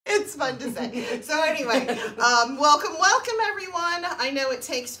it's fun to say. So anyway, welcome everyone. I know it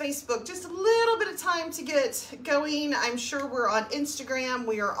takes Facebook just a little bit of time to get going. I'm sure we're on Instagram.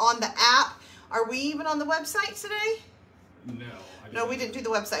 We are on the app. Are we even on the website today? No, we didn't do the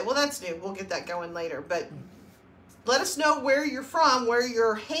website. Well, that's new. We'll get that going later. But let us know where you're from, where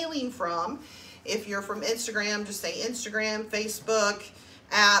you're hailing from. If you're from Instagram, just say Instagram, Facebook,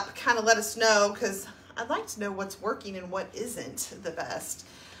 app. Kind of let us know, because I'd like to know what's working and what isn't the best.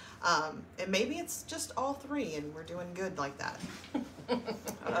 And maybe it's just all three and we're doing good like that.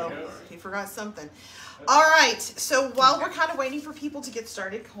 Oh, he forgot something. All right, so while we're kind of waiting for people to get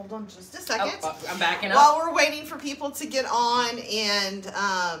started, hold on just a second. I'm backing up. While we're waiting for people to get on and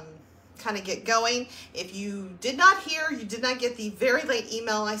kind of get going, if you did not hear, you did not get the very late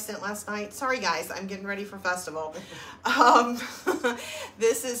email I sent last night. Sorry guys, I'm getting ready for festival.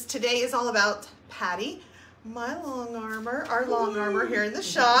 Today is all about Patty, my Longarmer, our Longarmer here in the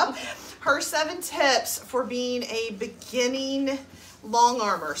shop. Her 7 tips for being a beginning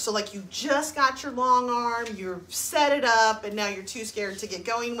Longarmer. So like you just got your long arm, you've set it up, and now you're too scared to get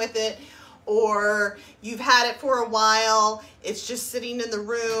going with it. Or you've had it for a while, it's just sitting in the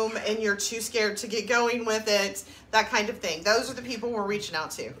room and you're too scared to get going with it, that kind of thing. Those are the people we're reaching out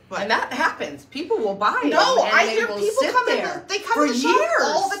to. But, and that happens. People will buy it. No, I hear people come in, they come for to the years shop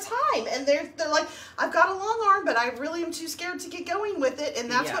all the time, and they're like, I've got a long arm, but I really am too scared to get going with it, and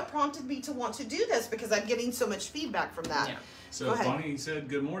that's what prompted me to want to do this, because I'm getting so much feedback from that. Yeah. So Bonnie said,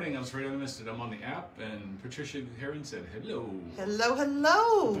 good morning. I was afraid I missed it. I'm on the app. And Patricia Heron said, hello. Hello,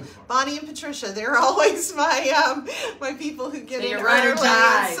 hello. Bonnie and Patricia, they're always my my people who get in early.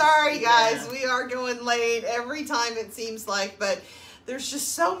 Sorry, guys. We are going late every time it seems like. But there's just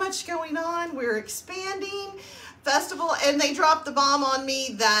so much going on. We're expanding. Festival, and they dropped the bomb on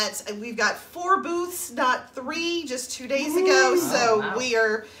me that we've got 4 booths, not 3, just 2 days ago. So we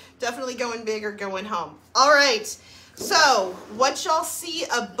are definitely going big or going home. All right. So what y'all see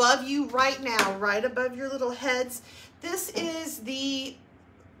above you right now, right above your little heads, this is the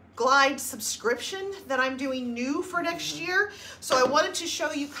Glide subscription that I'm doing new for next year. So I wanted to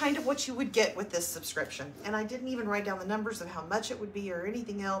show you kind of what you would get with this subscription. And I didn't even write down the numbers of how much it would be or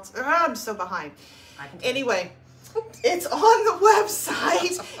anything else. I'm so behind. Anyway, it's on the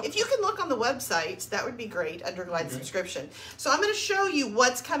website. If you can look on the website, that would be great under Glide subscription. So I'm going to show you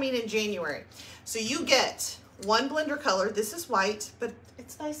what's coming in January. So you get 1 blender color. This is white, but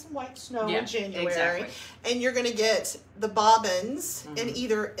it's nice and white snow in January. Exactly. And you're going to get the bobbins in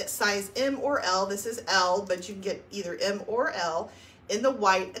either size M or L. This is L, but you can get either M or L in the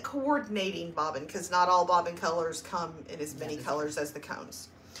white, a coordinating bobbin, because not all bobbin colors come in as many colors as the cones.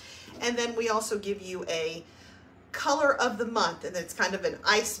 And then we also give you a color of the month, and it's kind of an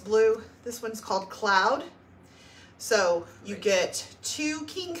ice blue. This one's called Cloud. So you get 2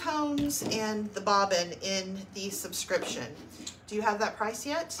 king cones and the bobbin in the subscription. Do you have that price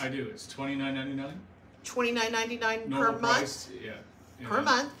yet? I do. It's $29.99. $29.99 per month. Price, per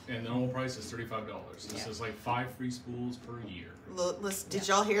month. And the normal price is $35. This is like 5 free spools per year. Did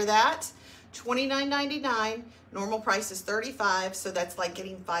y'all hear that? $29.99. Normal price is $35. So that's like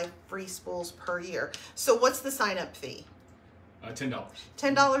getting 5 free spools per year. So what's the sign up fee? $10.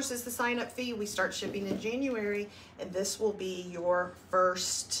 $10 is the sign-up fee. We start shipping in January, and this will be your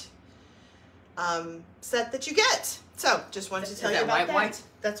first set that you get. So, just wanted to tell you about that. White?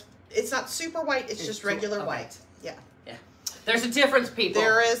 It's not super white. It's just regular white. Yeah. Yeah. There's a difference, people.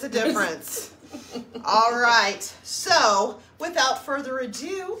 There is a difference. All right. So, without further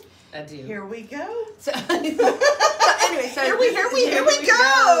ado, here we go. So, anyway, so here we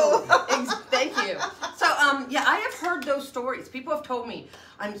go. Thank you. So, yeah, I have heard those stories. People have told me,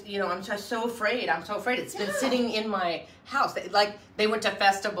 I'm just so afraid. I'm so afraid. It's been sitting in my house. They went to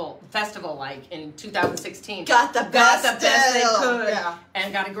festival like in 2016. Got the best they could,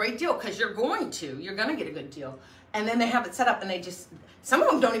 and got a great deal, because you're going to get a good deal. And then they have it set up, and they just, some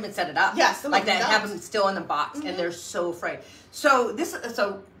of them don't even set it up. Yes, like they have them still in the box, and they're so afraid. So just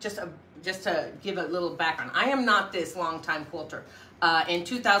to give a little background, I am not this long-time quilter. In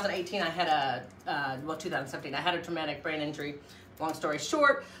 2018, I had 2017, I had a traumatic brain injury. Long story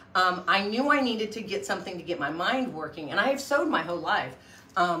short, I knew I needed to get something to get my mind working, and I have sewed my whole life,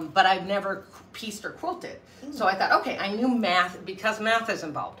 but I've never pieced or quilted. So I thought, okay, I knew math, because math is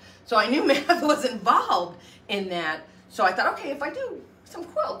involved. So I knew math was involved in that. So I thought, okay, if I do some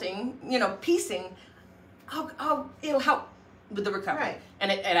quilting, piecing, it'll help with the recovery. Right.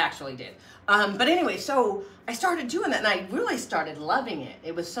 And it actually did. But anyway, so I started doing that, and I really started loving it.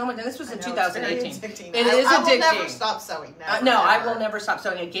 It was so much, and this was in 2018. It is addicting. I will never stop sewing now. No, I will never stop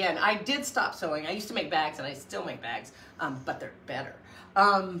sewing again. I did stop sewing. I used to make bags, and I still make bags, but they're better.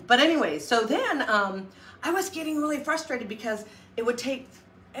 But anyway, so then I was getting really frustrated because it would take,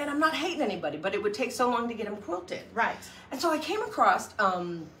 and I'm not hating anybody, but it would take so long to get them quilted. Right. And so I came across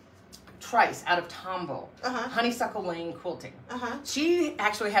Trice out of Tomball, Honeysuckle Lane Quilting. She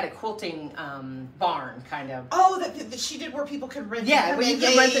actually had a quilting barn, kind of. Oh, that she did where people could rent. Yeah, where you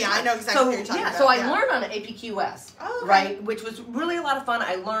could rent. Yeah, I know exactly what you're talking about. So I learned on an APQS, okay. right, which was really a lot of fun.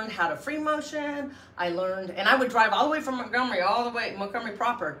 I learned how to free motion. I learned, and I would drive all the way from Montgomery, Montgomery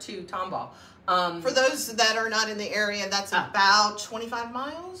proper to Tomball. For those that are not in the area, that's about 25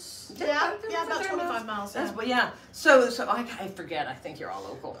 miles. Yeah, about 25 miles. Yeah. So I forget. I think you're all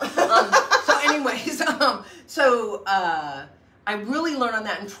local. So anyways, I really learned on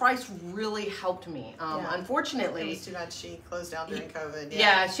that, and Trice really helped me. Unfortunately, it was too bad she closed down during COVID.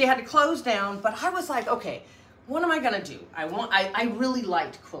 Yeah, she had to close down. But I was like, okay, what am I gonna do? I really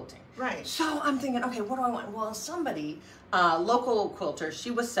liked quilting. Right. So I'm thinking, okay, what do I want? Well, somebody, local quilter,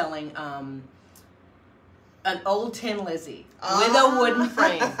 she was selling an old Tin Lizzie with a wooden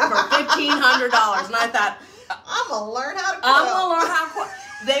frame for $1,500, and I thought, I'm gonna learn how to quilt. I'm gonna learn how to quilt.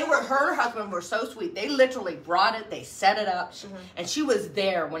 Her and her husband were so sweet. They literally brought it, they set it up, and she was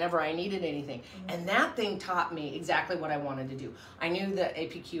there whenever I needed anything. And that thing taught me exactly what I wanted to do. I knew that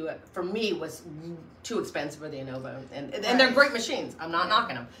APQ, for me, was too expensive for the Innova, and they're great machines. I'm not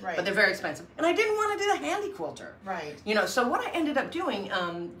knocking them, but they're very expensive. And I didn't want to do the handy quilter. Right. You know, so what I ended up doing,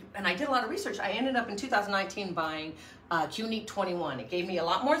 and I did a lot of research, I ended up in 2019 buying Q-Neat 21. It gave me a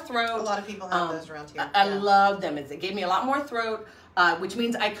lot more throat. A lot of people have those around here. I love them. It gave me a lot more throat, which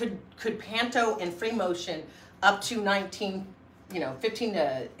means I could panto and free motion up to 15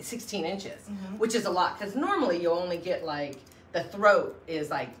 to 16 inches, which is a lot. Because normally you only get like, the throat is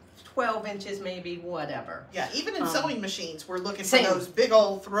like 12 inches maybe, whatever. Yeah, even in sewing machines, we're looking for those big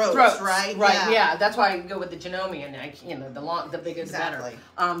old throats, right? Right, yeah. That's why I go with the Janome, and the bigger the better.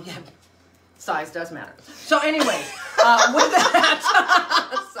 Yeah. Size does matter. So anyway, with that,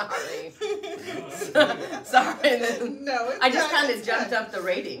 sorry. No, I just kind of jumped up the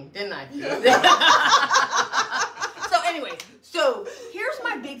rating, didn't I? So anyway, so here's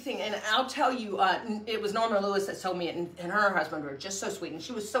my big thing, and I'll tell you, it was Norma Lewis that sold me it, and her husband were just so sweet, and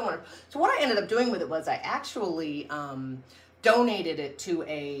she was so wonderful. So what I ended up doing with it was I actually donated it to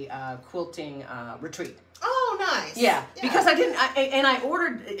a quilting retreat. Oh, nice. Yeah, because I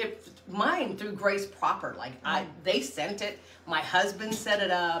ordered mine through Grace Proper. Like they sent it. My husband set it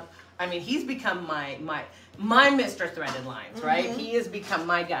up. I mean, he's become my Mr. Threaded Lines, right? He has become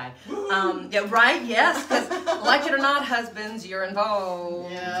my guy. Yeah, right? Yes, because like it or not, husbands, you're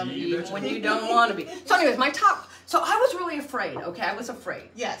involved even when you don't want to be. So anyways, so I was really afraid, okay? I was afraid.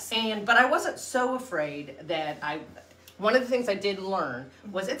 Yes. But I wasn't so afraid that one of the things I did learn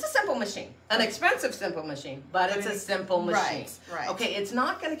was it's a simple machine. An expensive simple machine, but it's a simple machine. Right. Okay, it's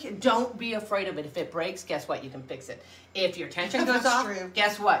not going to, don't be afraid of it. If it breaks, guess what? You can fix it. If your tension goes off,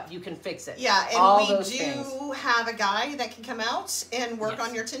 guess what? You can fix it. Yeah, and we do have a guy that can come out and work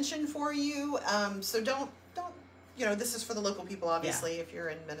on your tension for you. So don't, this is for the local people, obviously. If you're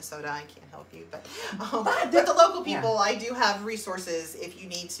in Minnesota, I can't help you. But the local people, I do have resources if you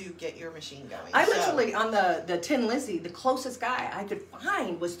need to get your machine going. I literally, on the Tin Lizzie, the closest guy I could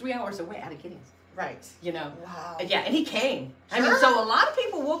find was 3 hours away out of Giddings. Right. Wow. Yeah, and he came. I mean, so a lot of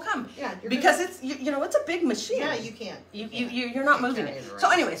people will come. Yeah. Because it's, it's a big machine. Yeah, you can't. You're not moving it.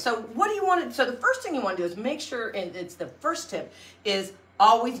 So anyway, so what do you want to, so the first thing you want to do is make sure, and it's the first tip, is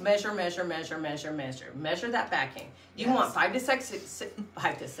always measure. Measure that backing. You want 5 to 6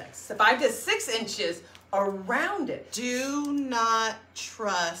 inches around it. Do not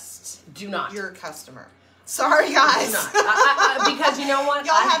trust your customer. Sorry, guys. Do not. Because you know what?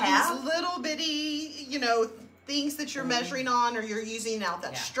 Y'all have these little bitty, things that you're measuring on, or you're using out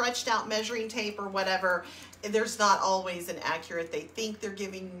that stretched out measuring tape or whatever. There's not always an accurate. They think they're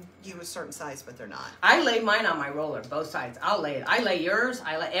giving you a certain size, but they're not. I lay mine on my roller, both sides. I'll lay it. I lay yours.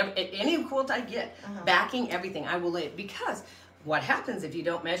 I lay any quilt I get, backing, everything. I will lay it, because what happens if you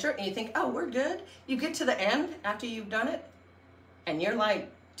don't measure and you think, oh, we're good? You get to the end after you've done it, and you're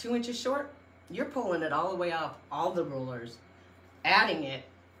like 2 inches short. You're pulling it all the way off all the rulers, adding it.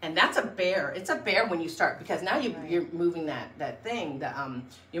 And that's a bear. It's a bear when you start, because now you're moving that thing.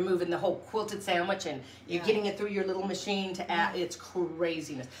 You're moving the whole quilted sandwich, and you're getting it through your little machine to add. It's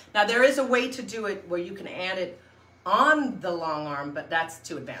craziness. Now there is a way to do it where you can add it on the long arm, but that's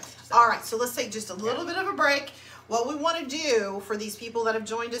too advanced. So. All right, so let's take just a little bit of a break. What we want to do for these people that have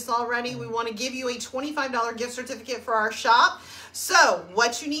joined us already, we want to give you a $25 gift certificate for our shop. So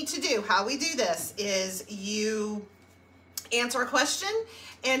what you need to do, how we do this, is you answer a question,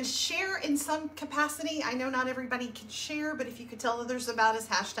 and share in some capacity. I know not everybody can share, but if you could tell others about us,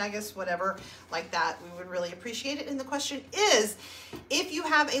 hashtag us, whatever like that, we would really appreciate it. And the question is, if you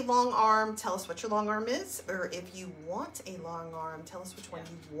have a long arm, tell us what your long arm is, or if you want a long arm, tell us which one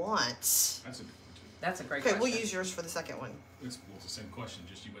you want. That's a good one too. That's a great question. question. We'll use yours for the second one. It's the same question,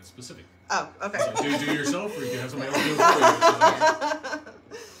 just you went specific. Oh, okay. So do it yourself, or you can have somebody else do it for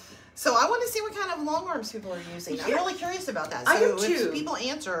you. So I want to see what kind of long arms people are using. I'm really curious about that. So I do too. if people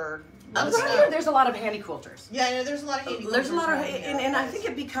answer, Around here, there's a lot of handy quilters. Yeah, I know there's a lot of handy quilters. There's a lot of, and I think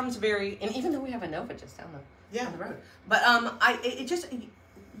it becomes very, and even though we have a Nova just down the road, but it just,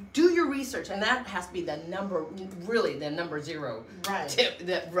 do your research, and that has to be the number, really the number 0 tip.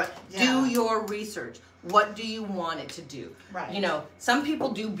 Do your research. What do you want it to do? Right. You know, some people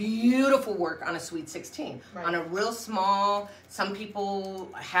do beautiful work on a Sweet 16. Right. On a real small, some people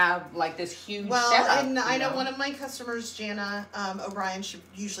have like this huge setup. And I know one of my customers, Jana O'Brien, she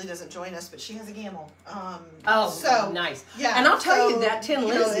usually doesn't join us, but she has a gamble. So nice. Yeah. And I'll tell you that Tin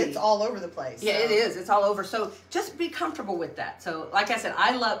Lizzie, it's all over the place. Yeah, it is. It's all over. So just be comfortable with that. So like I said,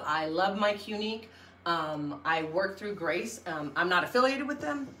 I love my Unique. I work through Grace. I'm not affiliated with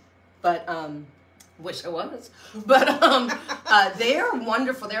them, but wish I was. But they're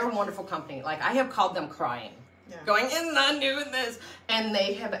wonderful. They're a wonderful company. Like, I have called them crying. Yeah. Going, I'm not doing this. And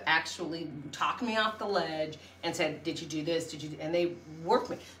they have actually talked me off the ledge and said, did you do this? Did you? And they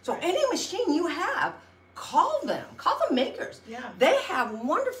worked me. So any machine you have, call them. Call the makers. Yeah. They have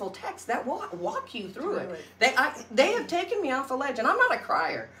wonderful techs that walk you through it. They have taken me off the ledge. And I'm not a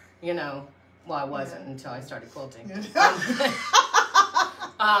crier, you know. Well, I wasn't until I started quilting.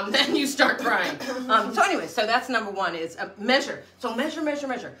 Then you start crying. So anyway, so that's number 1 is measure. So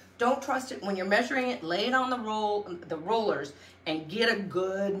measure. Don't trust it. When you're measuring it, lay it on the rollers and get a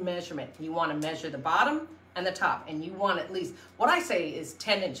good measurement. You want to measure the bottom and the top, and you want at least, what I say is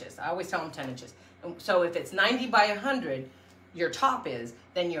 10 inches. I always tell them 10 inches. So if it's 90 by 100, your top is,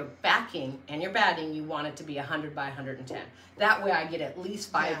 then your backing and your batting, you want it to be 100 by 110. That way I get at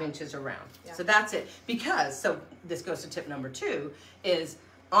least 5 inches around. Yeah. So that's it. Because, so this goes to tip number 2, is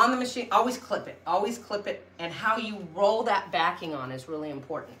on the machine, always clip it. Always clip it. And how you roll that backing on is really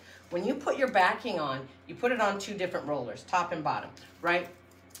important. When you put your backing on, you put it on 2 different rollers, top and bottom, right?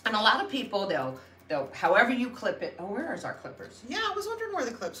 And a lot of people, they'll however you clip it. Oh, where is our clippers? Yeah, I was wondering where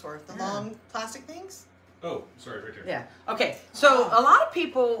the clips were. The long plastic things? Oh, sorry, right there. Yeah. Okay. So a lot of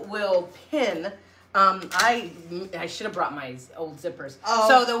people will pin. I should have brought my old zippers. Oh.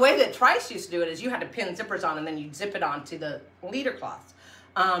 So the way that Trice used to do it is you had to pin zippers on and then you'd zip it onto the leader cloth.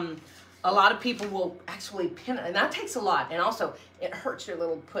 A lot of people will actually pin it, and that takes a lot. And also, it hurts your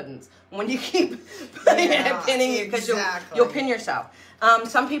little puddings when you keep pinning it because you'll pin yourself.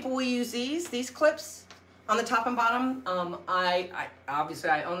 Some people will use these clips on the top and bottom. I obviously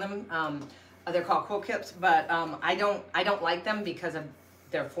I own them. They're called quilt clips, but I don't like them because of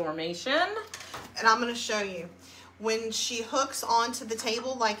their formation. And I'm going to show you. When she hooks onto the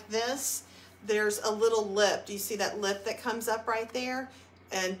table like this, there's a little lip. Do you see that lip that comes up right there?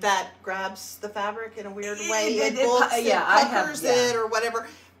 And that grabs the fabric in a weird way. It puckers it or whatever.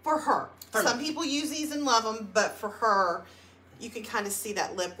 For her. Some people use these and love them, but for her, you can kind of see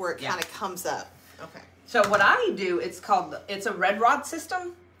that lip where it kind of comes up. Okay. So what I do, it's a red rod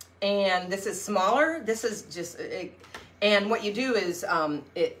system. And this is smaller. This is just, and what you do is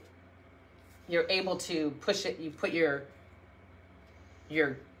you're able to push it. You put your,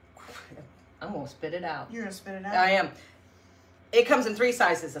 I'm gonna spit it out. You're gonna spit it out? I am. It comes in 3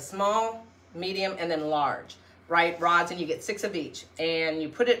 sizes: a small, medium, and then large. Right, rods, and you get 6 of each. And you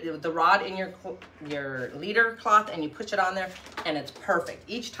put the rod in your leader cloth, and you push it on there, and it's perfect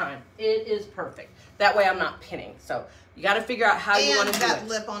each time. It is perfect. That way, I'm not pinning. So you got to figure out how you want to do it. And that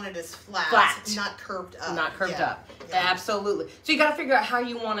lip on it is flat, not curved up. Not curved up. Yeah. Absolutely. So you got to figure out how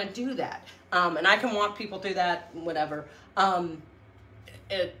you want to do that. And I can walk people through that, whatever.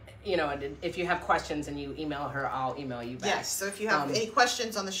 You know, if you have questions and you email her, I'll email you back. Yes, so if you have any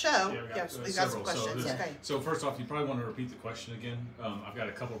questions on the show, we've got some questions. So first off, you probably want to repeat the question again. I've got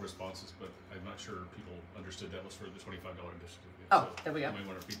a couple of responses, but I'm not sure people understood that was for the $25 gift certificate. Oh, there we go. You might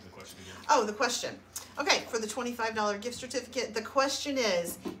want to repeat the question again. Oh, the question. Okay, for the $25 gift certificate, the question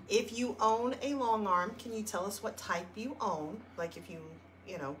is, if you own a long arm, can you tell us what type you own? Like if you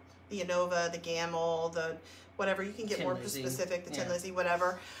know, the Inova, the Gamble, the whatever, you can get more specific, the Tin Lizzie,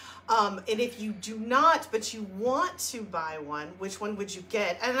 whatever. And if you do not, but you want to buy one, which one would you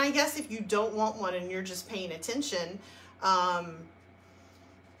get? And I guess if you don't want one and you're just paying attention, tell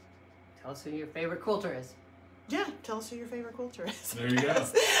us who your favorite quilter is. Yeah, tell us who your favorite quilter is. There you go.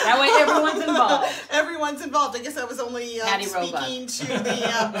 That way everyone's involved. Everyone's involved. I guess I was only speaking to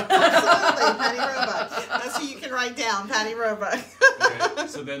the... absolutely, Patty Roebuck. That's who you can write down, Patty Roebuck. Okay,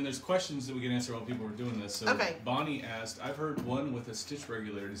 so then there's questions that we can answer while people are doing this. So Bonnie asked, I've heard one with a stitch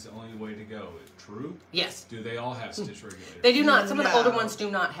regulator is the only way to go. Is it true? Yes. Do they all have stitch regulators? They do not. Some of the older ones do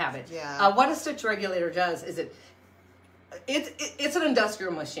not have it. Yeah. What a stitch regulator does is it's an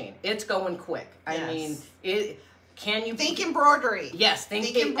industrial machine. It's going quick. I mean, can you think embroidery? Yes,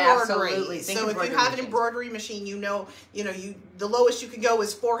 think embroidery. Absolutely. So if you have an embroidery machine, the lowest you can go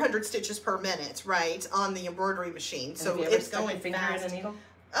is 400 stitches per minute, right, on the embroidery machine. So it's going fast. In a needle?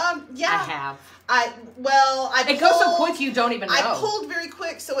 Yeah. I have. It goes so quick you don't even know. I pulled very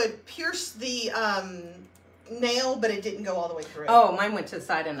quick, so it pierced the nail, but it didn't go all the way through. Oh, mine went to the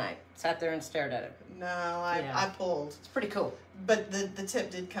side and I sat there and stared at it. No, I pulled. It's pretty cool. But the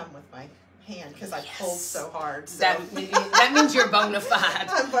tip did come with my hand because I pulled so hard. So. That means you're bona fide.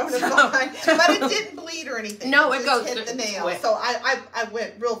 I'm bona fide. But it didn't bleed or anything. No, it goes hit the nail. Quick. So I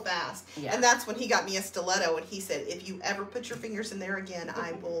went real fast. Yeah. And that's when he got me a stiletto and he said, if you ever put your fingers in there again,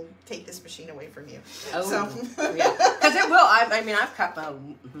 I will take this machine away from you. Oh, so. Yeah. Because it will. I mean, I've cut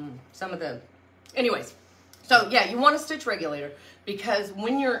some of the... Anyways. So, yeah, you want a stitch regulator because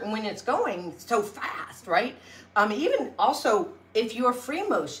when it's going so fast, right? Even also, if you're free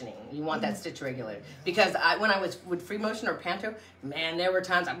motioning, you want that stitch regulator. Because when I would free motion or panto, man, there were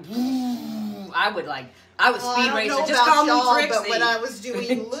times I was speed racing. Just call me Trixie. But when I was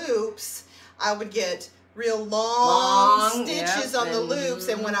doing loops, I would get real long stitches on the loops,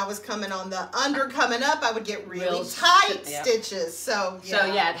 and when I was coming on the coming up, I would get really tight stitches. So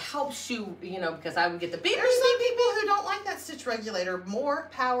it helps you, because I would get the beat. There's some people who don't like that stitch regulator. More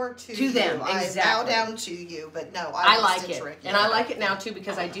power to them. Exactly. I bow down to you, but no, I like it, and I like it now too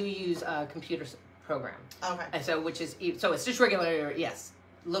because I do use a computer program. Okay. And so a stitch regulator. Yes,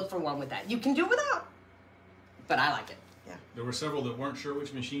 look for one with that. You can do without, but I like it. There were several that weren't sure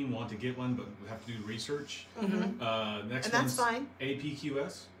which machine, want to get one, but we have to do research. Next one's fine.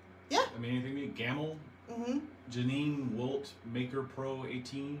 APQS. Yeah. I mean, anything Gamel. Janine Wolt Maker Pro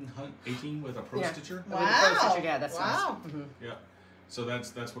 18 with a Pro Stitcher. Wow. That's wow. Nice. Yeah. So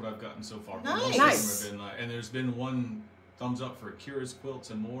that's what I've gotten so far. Nice. Most of them have been, and there's been one thumbs up for Kira's Quilts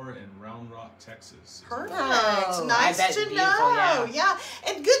and More in Round Rock, Texas. Perfect. Nice to know. Yeah.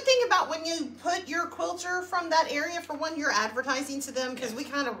 And good thing about when you put your quilter from that area, for one, you're advertising to them because we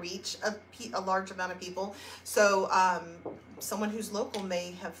kind of reach a large amount of people. So someone who's local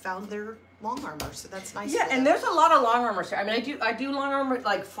may have found their Longarmers. So that's nice. Yeah, and there's a lot of Longarmers here. I mean, I do Longarmers,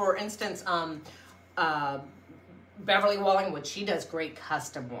 like for instance, Beverly Wallingwood, she does great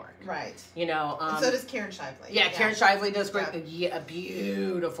custom work. Right. And so does Karen Shively. Yeah, Karen Shively does great,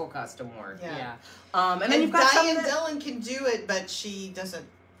 beautiful custom work. Yeah. And then you've got Diane Dillon can do it, but she doesn't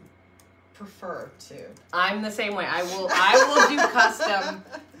prefer to. I'm the same way. I will do custom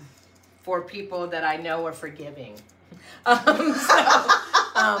for people that I know are forgiving. I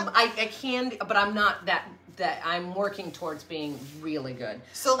can, but I'm not that I'm working towards being really good.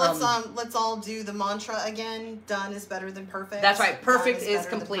 So let's all do the mantra again. Done is better than perfect. That's right. Perfect is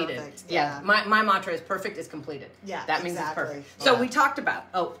completed. Perfect. Yeah. My mantra is perfect is completed. Yeah. That means it's perfect. So we talked about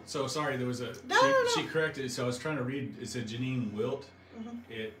So sorry, there was she corrected. So I was trying to read. It said Janine Wilt.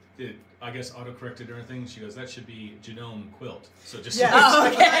 It I guess autocorrected or anything. She goes, that should be Genome Quilt. So just okay.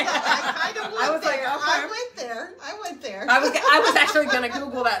 I kind of I was there. like, okay. I went there. I was actually gonna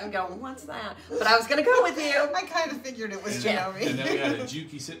Google that and go, what's that? But I was gonna go with you. I kind of figured it was Genome. And then we had a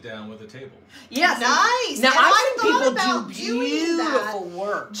Juki sit down with a table. Yes. Nice. Now I've seen thought people do beautiful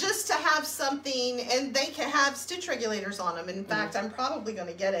work. Just to have something, and they can have stitch regulators on them. In fact, I'm probably going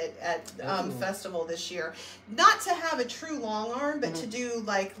to get it at festival this year. Not to have a true long arm, but to do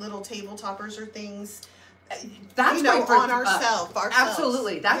like little table toppers or things. That's great for on ourselves.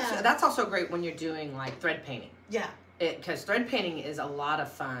 Absolutely. That's also great when you're doing like thread painting. Yeah. Because thread painting is a lot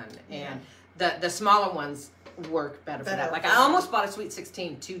of fun, and the smaller ones work better for that. Like I almost bought a Sweet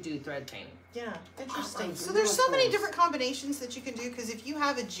 16 to do thread painting. Yeah, interesting. So there's so many different combinations that you can do, because if you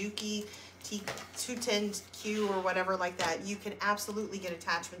have a Juki T210Q or whatever like that, you can absolutely get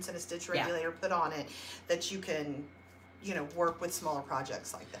attachments and a stitch regulator put on it that you can, work with smaller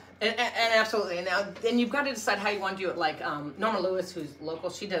projects like that. And absolutely. And now, then you've got to decide how you want to do it. Like Norma Lewis, who's local,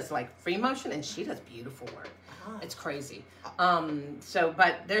 she does like free motion, and she does beautiful work. God. It's crazy.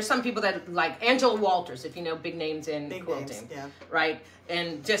 But there's some people that like Angela Walters, if you know big names in quilting, right?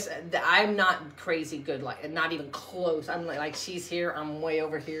 And just I'm not crazy good, like not even close. I'm like she's here, I'm way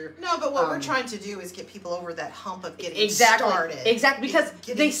over here. No, but what we're trying to do is get people over that hump of getting started. Exactly, because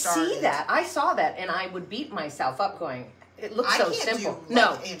they see that. I saw that, and I would beat myself up going, it looks so simple.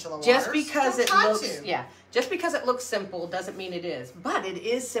 No, Angela Waters. Just because it looks just because it looks simple doesn't mean it is. But it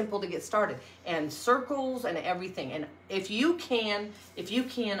is simple to get started, and circles and everything. And if you can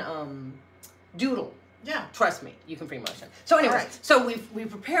doodle, trust me, you can free motion. So anyway, so we've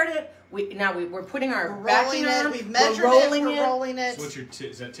prepared it. We're putting our backing on. We've measured it. We're rolling it. So what's your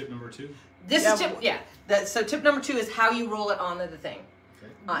is that tip number 2? This is tip. So tip number 2 is how you roll it onto the thing.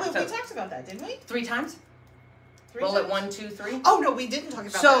 Wait, we talked about that, didn't we? 3 times. Roll it 1, 2, 3. Oh no, we didn't talk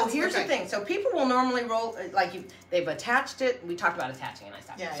about that. So here's the thing. So people will normally roll they've attached it. We talked about attaching and I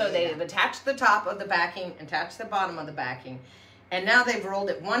stopped. They've attached the top of the backing, attached the bottom of the backing, and now they've rolled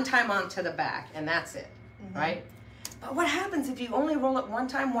it 1 time onto the back, and that's it, right? But what happens if you only roll it 1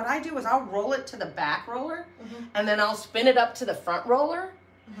 time? What I do is I'll roll it to the back roller, and then I'll spin it up to the front roller.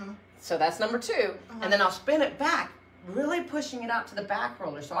 So that's number 2, and then I'll spin it back, really pushing it out to the back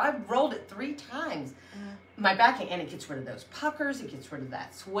roller. So I've rolled it 3 times. My backing, and it gets rid of those puckers, it gets rid of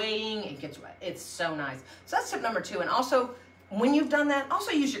that swaying, it's so nice. So that's tip number 2. And also, when you've done that,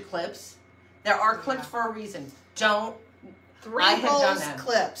 also use your clips. There are clips for a reason. Don't. 3 rolls,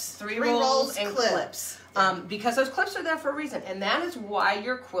 clips. 3 rolls and clips. Because those clips are there for a reason, and that is why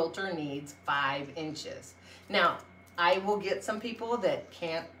your quilter needs 5 inches. Now, I will get some people that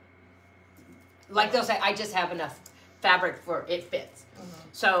can't, like they'll say, I just have enough fabric for it fits.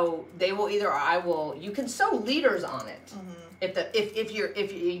 So they will you can sew leaders on it. If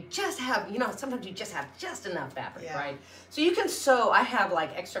you just have, sometimes you just have just enough fabric, right? So you can sew. I have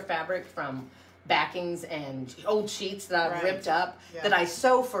like extra fabric from backings and old sheets that I've ripped up that I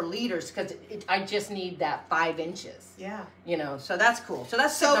sew for leaders because I just need that 5 inches. So that's cool. So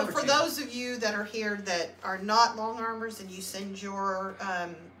that's so number for 2. Those of you that are here that are not Longarmers and you send your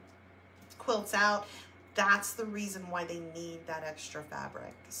quilts out, that's the reason why they need that extra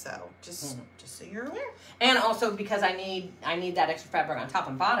fabric. So just so you're aware. And also because I need that extra fabric on top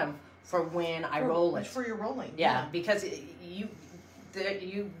and bottom for when I roll it. For your rolling. Yeah, because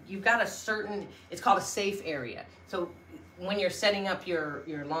you've got a certain, it's called a safe area. So when you're setting up your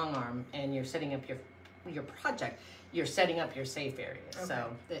long arm and you're setting up your project, you're setting up your safe area. So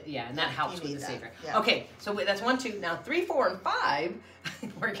and that helps with the safe area. Okay, so that's 1, 2. Now 3, 4, and 5,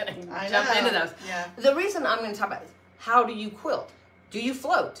 we're gonna jump into those. The reason I'm gonna talk about is how do you quilt? Do you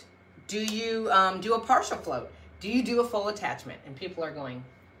float? Do you do a partial float? Do you do a full attachment? And people are going,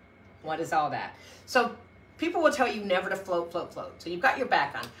 what is all that? So people will tell you never to float. So you've got your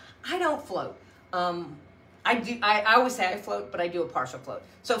back on. I don't float. I always say I float, but I do a partial float.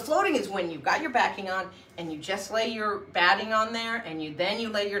 So floating is when you've got your backing on and you just lay your batting on there and then you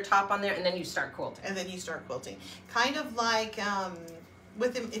lay your top on there and then you start quilting. Kind of like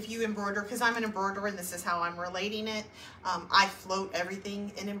if you embroider, because I'm an embroiderer and this is how I'm relating it. I float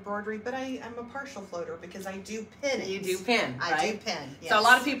everything in embroidery, but I'm a partial floater because I do pin it. You do pin, right? I do pin, yes. So a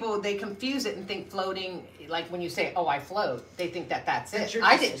lot of people, they confuse it and think floating, like when you say, oh, I float, they think that's it. You're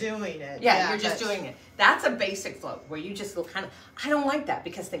just doing it. Yeah, you're just doing it. That's a basic float where you just kind of, I don't like that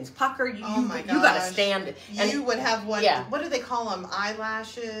because things pucker. You got to stand. And you would have what do they call them?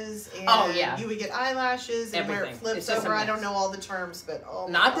 Eyelashes. And you would get eyelashes and where it flips over. I don't know all the terms, but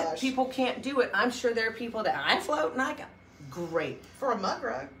Not that people can't do it. I'm sure there are people that I float and I got great. For a mug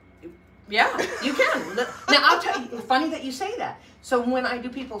rug. Yeah, you can. Now, I'll tell you, funny that you say that. So when I do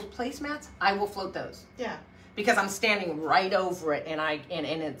people's placemats, I will float those. Yeah. Because I'm standing right over it and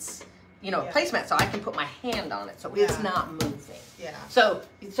it's, placemat, so I can put my hand on it, so it's not moving. Yeah. So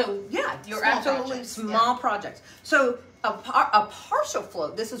yeah, you're small absolutely projects. Small projects. So a partial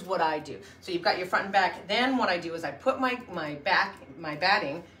float, this is what I do. So you've got your front and back. Then what I do is I put my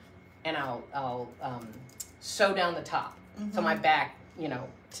batting, and I'll sew down the top. So my back,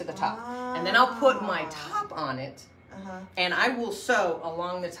 to the top, and then I'll put my top on it, and I will sew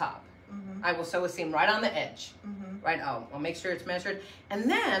along the top. I will sew a seam right on the edge. Right, I'll make sure it's measured, and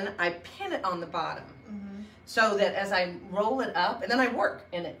then I pin it on the bottom, so that as I roll it up, and then I work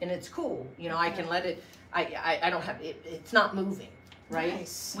in it, and it's cool. I can let it. I don't have it. It's not moving, right?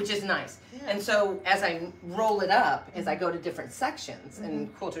 Nice. Which is nice. Yeah. And so as I roll it up, as I go to different sections,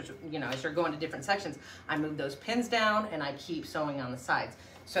 and quilters, as you're going to different sections, I move those pins down, and I keep sewing on the sides,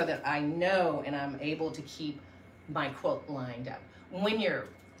 so that I know and I'm able to keep my quilt lined up. When you're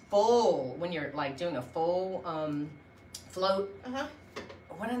like doing a full float,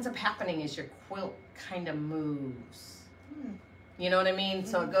 what ends up happening is your quilt kind of moves. You know what I mean?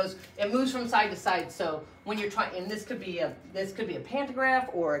 So it moves from side to side. So when you're trying, and this could be a pantograph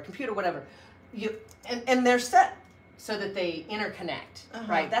or a computer, whatever. And they're set so that they interconnect,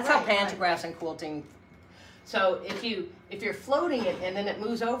 right? That's how pantographs and quilting. So if you're floating it and then it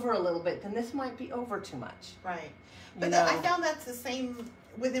moves over a little bit, then this might be over too much. Right. But I found that's the same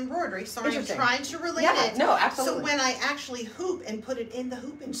with embroidery. Sorry, I'm trying to relate it. No, absolutely. So when I actually hoop and put it in the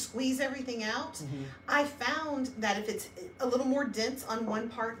hoop and squeeze everything out, I found that if it's a little more dense on one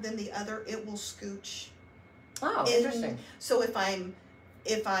part than the other, it will scooch. Oh, interesting. So if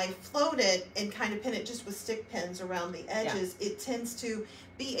I float it and kind of pin it just with stick pins around the edges, it tends to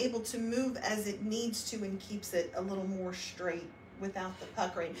be able to move as it needs to and keeps it a little more straight without the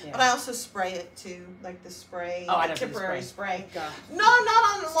puckering. But I also spray it too, like the spray, temporary spray. No, not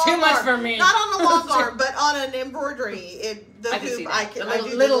on the long arm. Too much for me. Not on the long arm, but on an embroidery. I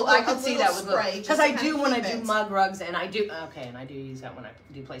can see that with spray. Because I do when I do mug rugs, and I do use that when I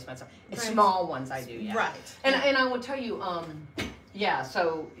do placements. It's small ones I do, Right. And I will tell you,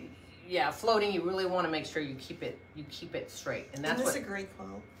 floating, you really want to make sure you keep it straight, and that's a great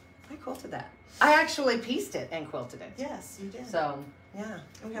quilt. I quilted that. I actually pieced it and quilted it. Yes, you did. So yeah,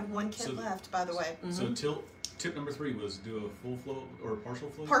 we have one kit left, by the way. So tip number 3 was do a full float or partial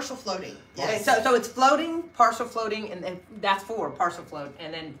float. Partial floating. Yes. Okay, so it's floating, partial floating, and then that's 4 partial float,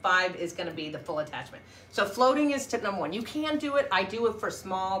 and then 5 is going to be the full attachment. So floating is tip number 1. You can do it. I do it for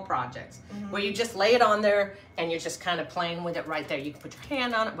small projects where you just lay it on there and you're just kind of playing with it right there. You can put your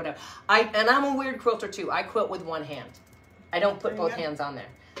hand on it, whatever. I'm a weird quilter too. I quilt with one hand. I don't put both hands on there.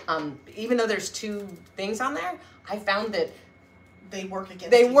 Even though there's 2 things on there, I found that they work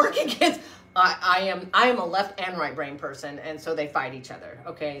against. I am a left and right brain person, and so they fight each other.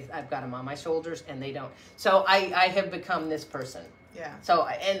 Okay, I've got them on my shoulders, and they don't. So I have become this person. Yeah. So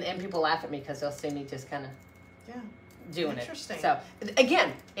and people laugh at me because they'll see me just kind of doing it. Interesting. So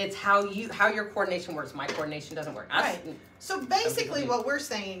again, it's how your coordination works. My coordination doesn't work. Right. So basically, what we're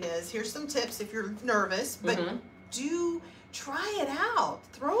saying is, here's some tips if you're nervous, but try it out.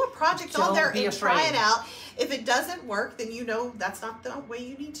 Throw a project on there and try it out. If it doesn't work, then you know that's not the way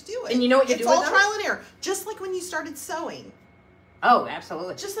you need to do it. And you know what you do? It's all trial and error. Just like when you started sewing. Oh,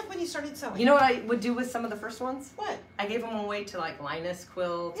 absolutely. Just like when you started sewing. You know what I would do with some of the first ones? What? I gave them away to like Linus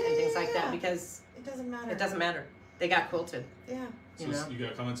quilts and things like that because it doesn't matter. It doesn't matter. They got quilted. Yeah. So you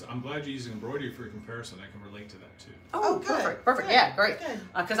got comments. I'm glad you're using embroidery for comparison. I can relate to that too. Oh, good. Perfect. Good. Yeah, great.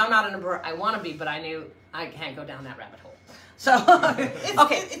 Because I'm not an embroiderer. I want to be, but I knew I can't go down that rabbit hole. So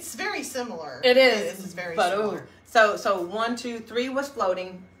it's very similar. It is. It's very similar. So 1, 2, 3 was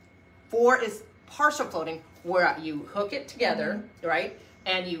floating. 4 is partial floating, where you hook it together, right?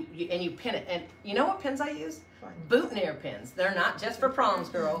 And you pin it. And you know what pins I use? Boutonniere pins. They're not just for proms,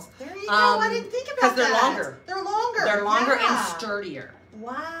 girls. There you go. I didn't think about that. Because they're longer. They're longer and sturdier.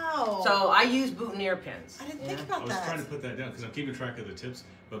 Wow. So I use boutonniere pins. I didn't think about that. I was trying to put that down because I'm keeping track of the tips,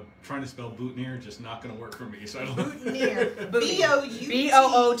 but trying to spell boutonniere just not going to work for me. So I don't. Boutonniere. Bouti.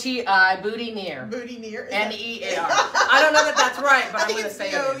 Boutonniere. Boutonniere. N-E-A-R. I don't know that that's right, but I'm going to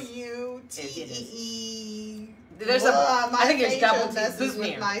say it is. B-O-U-T-E-E. I think there's double T.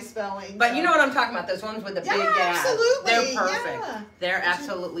 With my spelling. But you know what I'm talking about? Those ones with the big gas. Absolutely. They're perfect. Yeah. They're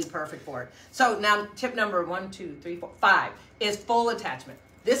absolutely perfect for it. So now tip number 1, 2, 3, 4, 5 is full attachment.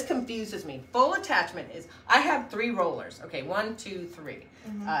 This confuses me. Full attachment is, I have 3 rollers. Okay, 1, 2, 3.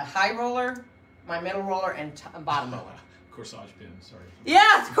 High roller, my middle roller, and bottom roller. Corsage pin, sorry.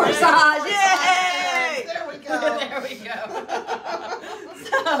 Yes, corsage. Yay! There we go. There we go.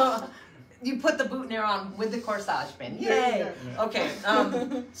 So you put the boutonniere on with the corsage pin. Yay! Okay.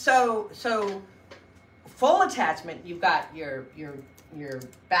 So full attachment. You've got your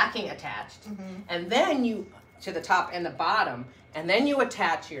backing attached, and then you to the top and the bottom, and then you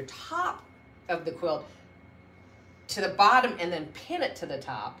attach your top of the quilt to the bottom, and then pin it to the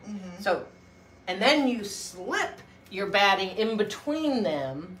top. So, and then you slip your batting in between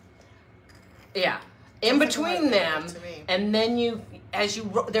them. Yeah. In between them, and then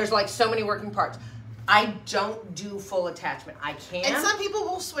there's like so many working parts. I don't do full attachment. I can. And some people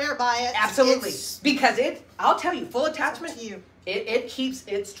will swear by it. Absolutely. Because I'll tell you, full attachment, it keeps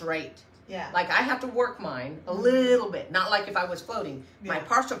it straight. Yeah. Like I have to work mine a little bit. Not like if I was floating. My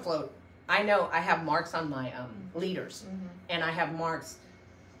partial float, I know I have marks on my leaders. And I have marks.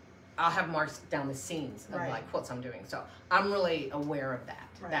 I'll have marks down the seams of like quilts I'm doing. So I'm really aware of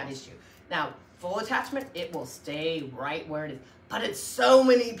that issue. Now, full attachment, it will stay right where it is. but it's so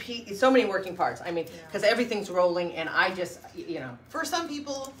many working parts. I mean, because everything's rolling, and I just, For some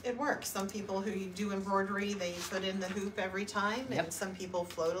people, it works. Some people who do embroidery, they put in the hoop every time, and some people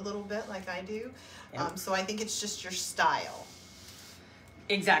float a little bit like I do. So I think it's just your style.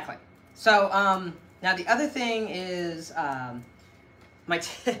 Exactly. So now the other thing is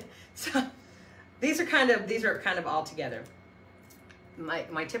so these are kind of all together.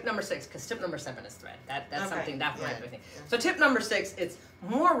 My tip number 6, because tip number 7 is thread. That's something that's my thing. So tip number 6, it's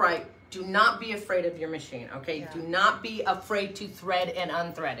more right. Do not be afraid of your machine. Okay, do not be afraid to thread and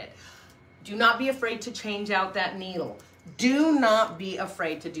unthread it. Do not be afraid to change out that needle. Do not be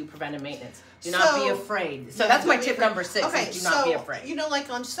afraid to do preventive maintenance. Do not be afraid. So that's my tip number 6. Okay, do not be afraid.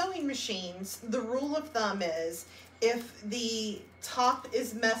 Like on sewing machines, the rule of thumb is if the top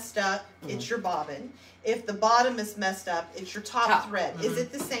is messed up, it's your bobbin. If the bottom is messed up, it's your top thread. Is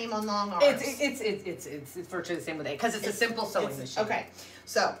it the same on Longarmers? It's virtually the same with it because it's a simple sewing machine. Okay,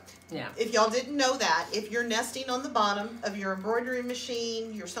 so if y'all didn't know that, if you're nesting on the bottom of your embroidery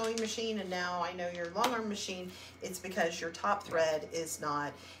machine, your sewing machine, and now I know your Longarm machine, it's because your top thread is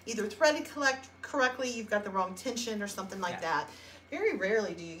not either threaded correctly, you've got the wrong tension or something like that. Very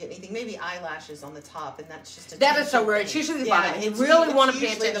rarely do you get anything, maybe eyelashes on the top, and that's just a That is so rare. It's usually the bottom. You really want to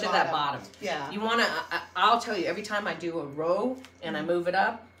pay attention to that bottom. Yeah. You want to, I'll tell you, every time I do a row and I move it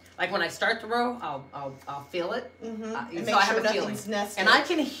up, like when I start the row, I'll feel it. So I have a feeling. Nested. And I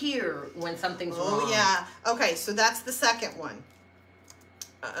can hear when something's wrong. Oh, yeah. Okay, so that's the second one.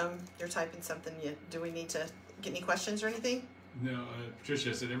 You're typing something. Do we need to get any questions or anything? No,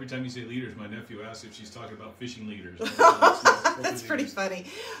 Patricia said every time you say leaders, my nephew asks if she's talking about fishing leaders. That's pretty funny.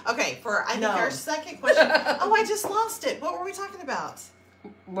 Okay, I think our second question. Oh, I just lost it. What were we talking about?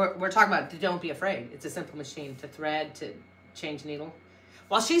 We're talking about don't be afraid. It's a simple machine to thread, to change needle.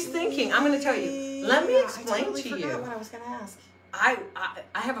 While she's thinking, I'm going to tell you. Let me explain to you. I forgot what I was going to ask. I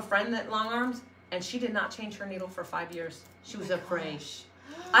have a friend that Longarms, and she did not change her needle for 5 years. She was afraid. Gosh.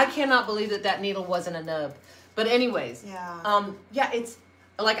 I cannot believe that needle wasn't a nub. But anyways, it's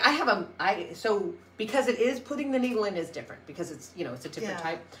like so because it is putting the needle in is different because it's it's a different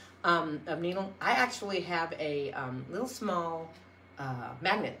type of needle. I actually have a little small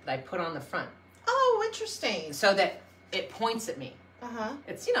magnet that I put on the front. Oh, interesting. So that it points at me.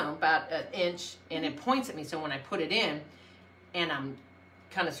 It's about an inch, and it points at me. So when I put it in, and I'm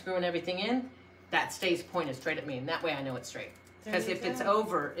kind of screwing everything in, that stays pointed straight at me, and that way I know it's straight. Because if it's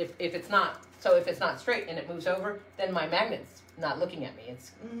over, if it's not. So if it's not straight and it moves over, then my magnet's not looking at me. It's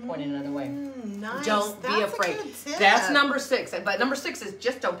pointing another way. Nice. Don't be afraid. That's number 6. But number 6 is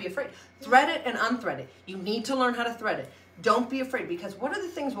just don't be afraid. Thread it and unthread it. You need to learn how to thread it. Don't be afraid, because what are the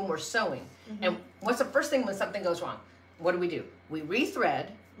things when we're sewing? And what's the first thing when something goes wrong? What do? We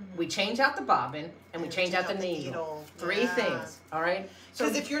rethread, we change out the bobbin, and we change out the needle. 3 things, all right?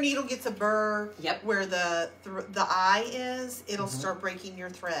 Because if your needle gets a burr where the eye is, it'll start breaking your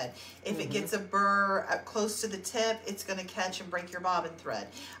thread. If it gets a burr close to the tip, it's going to catch and break your bobbin thread.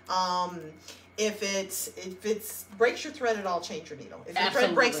 If it breaks your thread at all, change your needle. If your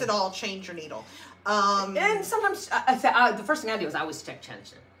thread breaks at all, change your needle. And sometimes the first thing I do is I always check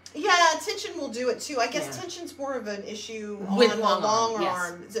tension. Yeah, tension will do it too. I guess tension's more of an issue with on long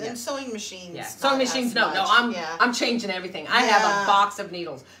arms and sewing machines. Yeah. Sewing machines, no, I'm changing everything. I have a box of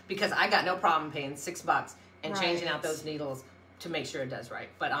needles because I got no problem paying $6 and changing out those needles to make sure it does right.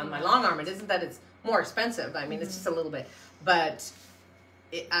 But on my long arm, it isn't that it's more expensive. I mean, it's just a little bit, but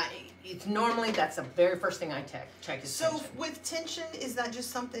it's normally that's the very first thing I check is tension. With tension, is that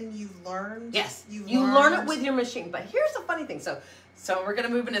just something you've learned? Yes, you learn it with your machine. But here's the funny thing. So we're going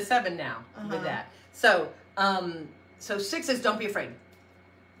to move into 7 now with that. So 6 is don't be afraid.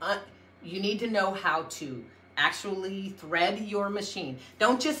 You need to know how to actually thread your machine.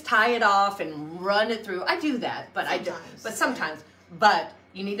 Don't just tie it off and run it through. I do that, but sometimes. But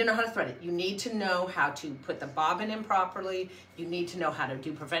you need to know how to thread it. You need to know how to put the bobbin in properly. You need to know how to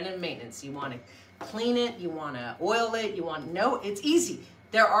do preventive maintenance. You want to clean it. You want to oil it. It's easy.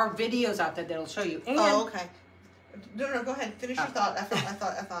 There are videos out there that'll show you. And, okay. No, go ahead. Finish your thought. I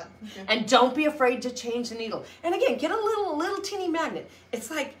thought. Okay. And don't be afraid to change the needle. And again, get a little teeny magnet. It's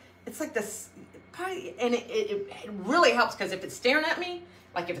like this, and it really helps because if it's staring at me,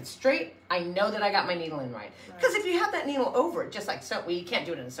 like if it's straight, I know that I got my needle in right. Because if you have that needle over it, just like so, you can't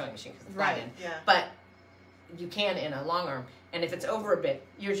do it in a sewing machine because it's not in. Yeah. But you can in a long arm, and if it's over a bit,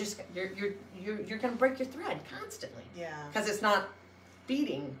 you're gonna break your thread constantly. Yeah. Because it's not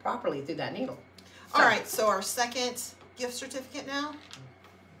feeding properly through that needle. All right, so our second gift certificate now?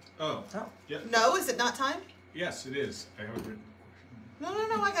 Oh. Yeah. No, is it not time? Yes, it is. I have it written. No,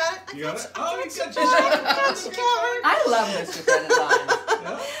 I got it. You got it? Oh, you got you covered. I love Mr. Thread and Line.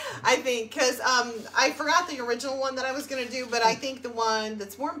 Yeah. I think, because I forgot the original one that I was going to do, but I think the one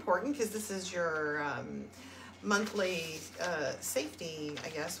that's more important, because this is your monthly safety, I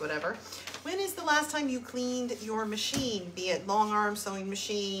guess, whatever. When is the last time you cleaned your machine, be it long arm sewing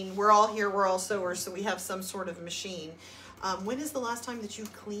machine? We're all here, we're all sewers, so we have some sort of machine. When is the last time that you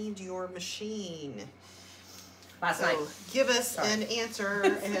cleaned your machine? Last night. Give us an answer,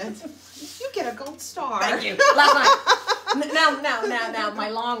 and you get a gold star. Thank you. Last night. Now, my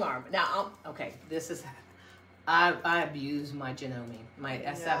long arm. Now, okay, this is, I abuse my Janome. My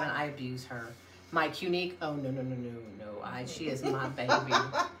S7, I abuse her. My Qnique, oh, no. She is my baby.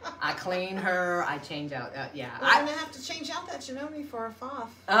 I clean her, I change out, We're going to have to change out that Janome for a FOF.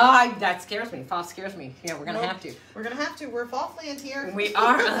 Oh, that scares me. FOF scares me. Yeah, we're going to have to. We're going to have to. We're FOF-land here. We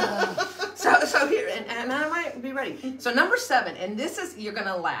are. So here, and I might be ready. So number 7, and this is, you're going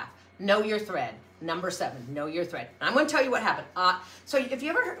to laugh. Know your thread. Number 7, know your thread. I'm going to tell you what happened. So if you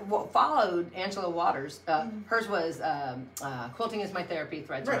ever followed Angela Waters, hers was quilting is my therapy,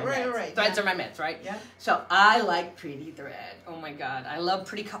 threads are my meds. Right. Threads are my meds, right? Yeah. So I like pretty thread. Oh my God, I love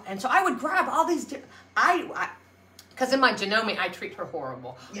pretty color. And so I would grab all these. Because in my Janome, I treat her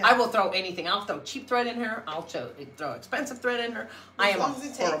horrible. Yeah. I will throw anything. I'll throw cheap thread in her. I'll throw expensive thread in her. I am a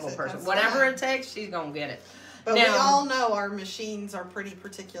horrible person. Whatever it takes, she's going to get it. But now, we all know our machines are pretty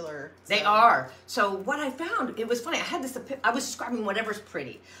particular. So. They are. So what I found, it was funny. I had this, I was describing whatever's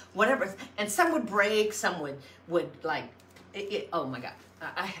pretty, whatever, and some would break, some would like, oh my God.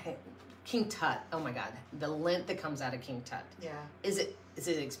 King Tut, oh my God. The lint that comes out of King Tut. Yeah. Is it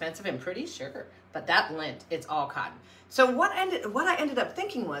expensive and pretty? Sure. But that lint, it's all cotton. So what I ended up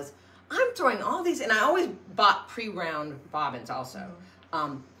thinking was, I'm throwing all these, and I always bought pre-round bobbins also.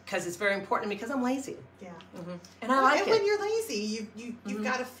 Because it's very important to me, because I'm lazy. Yeah. Mm-hmm. And I like it. And when you're lazy, you've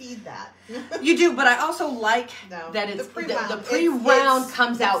got to feed that. You do, but I also like that it's the pre-round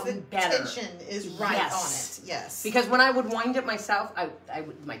comes out better. The tension is right on it. Yes. Because when I would wind it myself,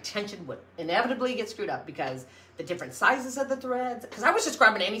 my tension would inevitably get screwed up because the different sizes of the threads. Because I was just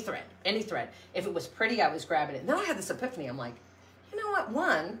grabbing any thread. If it was pretty, I was grabbing it. And then I had this epiphany. I'm like, you know what?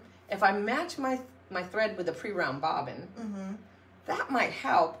 One, if I match my thread with a pre-round bobbin. Mm-hmm. That might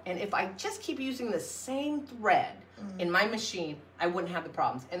help, and if I just keep using the same thread in my machine, I wouldn't have the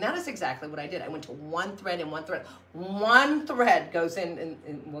problems. And that is exactly what I did. I went to one thread and one thread. One thread goes in,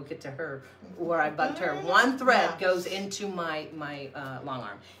 and we'll get to her, where I bugged her. One thread goes into my long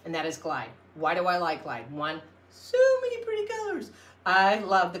arm, and that is Glide. Why do I like Glide? One, so many pretty colors. I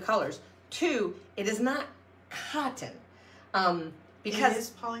love the colors. Two, it is not cotton. Because it's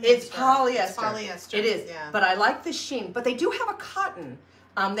polyester. It is. Yeah. But I like the sheen. But they do have a cotton.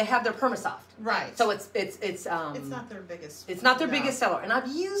 They have their Permasoft. Right. So it's not their biggest. It's not their biggest seller, and I've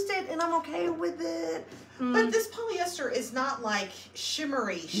used it, and I'm okay with it. But this polyester is not like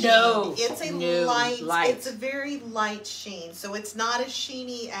shimmery sheen. No, it's a light. It's a very light sheen. So it's not as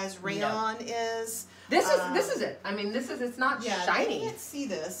sheeny as rayon is. This is it. I mean, it's not shiny. I can't see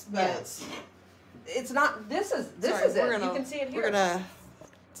this, but. It's not. This is it. You can see it here.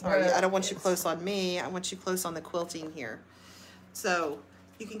 Sorry, I don't want you close on me. I want you close on the quilting here. So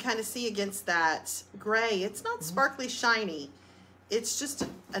you can kind of see against that gray. It's not sparkly shiny. It's just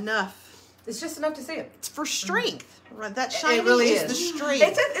enough. It's just enough to see it. It's for strength. Right, that shiny is the strength.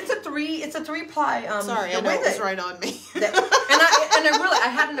 It's a 3-ply. Sorry, I know it was right on me.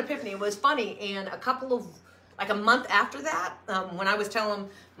 I had an epiphany. It was funny, and a month after that, when I was telling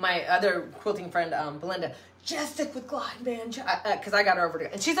my other quilting friend, Belinda, just stick with Glide, man, because I got her over to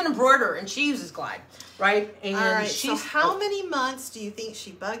it. And she's an embroiderer, and she uses Glide, right? And all right, so how many months do you think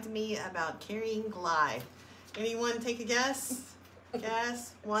she bugged me about carrying Glide? Anyone take a guess?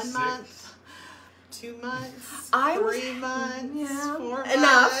 1 month? 2 months? 3 months? 4 months?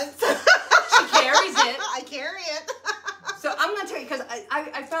 Enough. She carries it. I carry it. So I'm going to tell you, because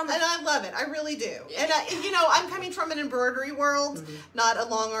I found that. And I love it. I really do. And, I'm coming from an embroidery world, not a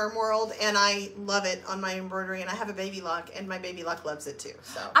long arm world, and I love it on my embroidery, and I have a baby lock, and my baby lock loves it too.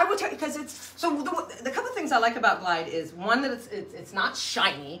 So I will tell you, because the couple of things I like about Glide is, one, that it's not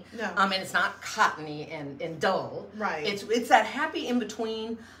shiny, and it's not cottony and dull. Right. It's that happy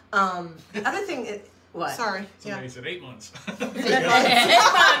in-between. The other thing what? Sorry. Somebody said 8 months. 8 months.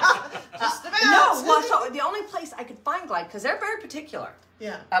 Just about. No, well, so the only place I could find Glide, because they're very particular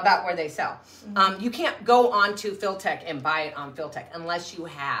about where they sell. You can't go onto Filtech and buy it on Filtech unless you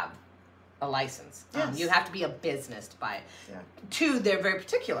have a license. Yes. You have to be a business to buy it. Yeah. 2, they're very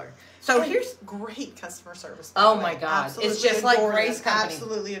particular. So here's great customer service. Oh my God. Absolutely, it's just like Grace Company.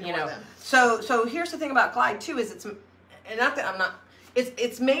 Absolutely adore them. So here's the thing about Glide too, is it's, and not that I'm not,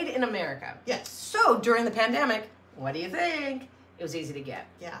 It's made in America. Yes. So during the pandemic, what do you think? It was easy to get.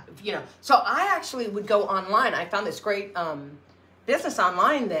 Yeah. You know, so I actually would go online. I found this great business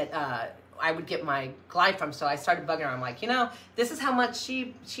online that I would get my Glide from. So I started bugging her. I'm like, you know, this is how much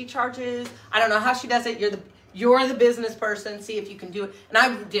she charges. I don't know how she does it. You're the business person. See if you can do it. And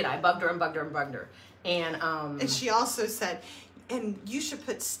I did. I bugged her and bugged her and bugged her. And she also said, and you should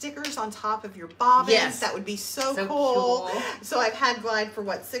put stickers on top of your bobbins. Yes. That would be so cool. So I've had Glide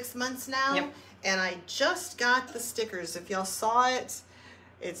for 6 months now? Yep. And I just got the stickers. If y'all saw it,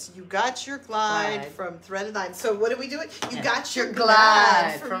 it's you got your Glide from Threaded Lines. So what do we do? You got your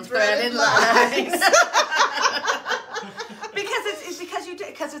Glide from Threaded Lines.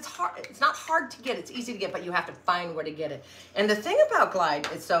 Because it's hard. It's not hard to get. It's easy to get, but you have to find where to get it. And the thing about Glide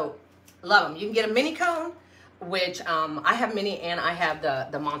is love them. You can get a mini cone, which I have mini, and I have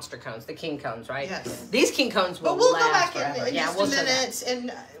the monster cones, the king cones, right? Yes. These king cones will But we'll last go back forever. in just a minute,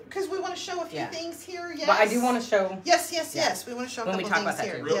 and because we want to show a few things here. Yes. But I do want to show. Yes. We want to show a couple things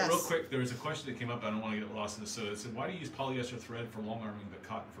here. Real quick, there was a question that came up. I don't want to get lost in this. So it said, why do you use polyester thread for long arming but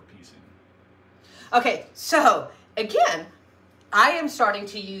cotton for piecing? Okay, so again, I am starting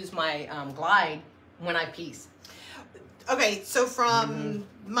to use my Glide when I piece. Okay, so from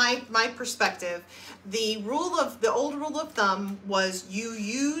my perspective, the old rule of thumb was you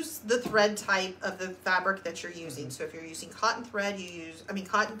use the thread type of the fabric that you're using. So if you're using cotton thread,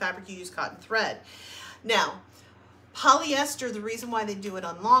 cotton fabric, you use cotton thread. Now, polyester, the reason why they do it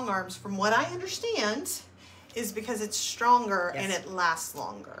on long arms, from what I understand, is because it's stronger and it lasts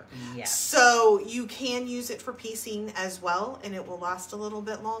longer. Yes. So you can use it for piecing as well, and it will last a little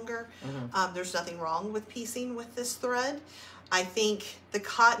bit longer. There's nothing wrong with piecing with this thread. I think the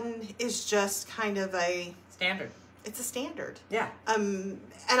cotton is just kind of a standard. It's a standard. Yeah.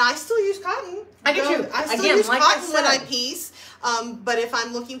 And I still use cotton. I do too. I still use cotton when I piece. But if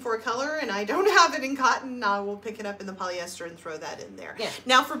I'm looking for a color and I don't have it in cotton, I will pick it up in the polyester and throw that in there. Yeah.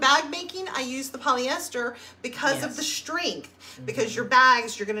 Now for bag making, I use the polyester because of the strength. Because your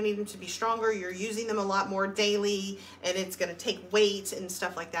bags, you're going to need them to be stronger. You're using them a lot more daily, and it's going to take weight and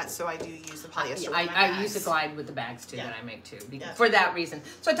stuff like that. So I do use the polyester. I use the Glide with the bags too that I make too, for that reason.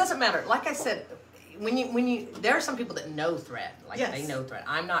 So it doesn't matter. Like I said, when you there are some people that know thread, they know thread.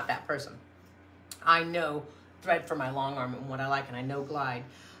 I'm not that person. I know thread for my long arm and what I like, and I know Glide.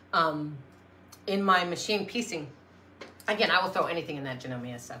 In my machine piecing, again, I will throw anything in that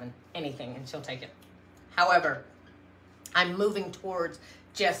Janome S7, anything, and she'll take it. However, I'm moving towards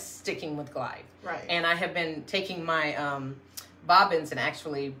just sticking with Glide. Right. And I have been taking my bobbins and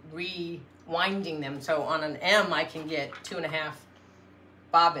actually rewinding them. So on an M, I can get 2.5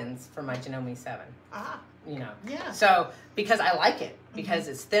 bobbins for my Janome 7. You know. Yeah. So because I like it, because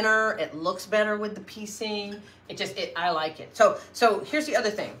it's thinner, it looks better with the piecing. I like it. So here's the other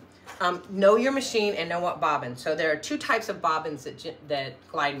thing. Know your machine and know what bobbin. So there are 2 types of bobbins that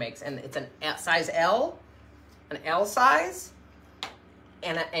Glide makes, and it's a size L, an L size,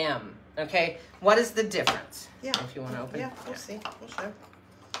 and an M. Okay, what is the difference? Yeah. If you want to open. Yeah, we'll see. We'll show. You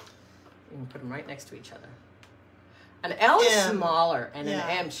can put them right next to each other. An L is smaller, and an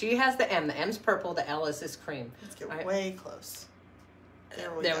M. She has the M. The M's purple. The L is this cream. Let's get way close.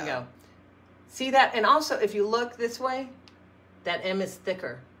 There we go. See that? And also, if you look this way, that M is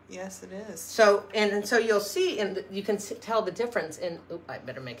thicker. Yes, it is. So and so you'll see, and you can tell the difference in. Oop, I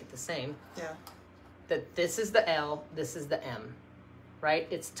better make it the same. Yeah. That this is the L. This is the M. Right?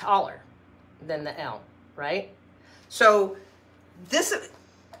 It's taller than the L. Right? So this.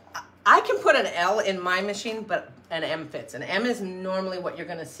 I can put an L in my machine, but an M fits. An M is normally what you're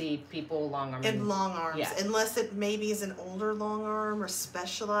going to see people long arm. In long arms, unless it maybe is an older long arm or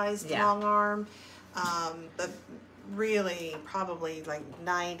specialized long arm. But really, probably like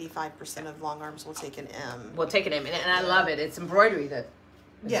 95% of long arms will take an M. Will take an M, and I love it. It's embroidery the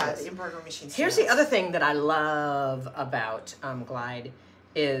embroidery machines. Here's the other thing that I love about Glide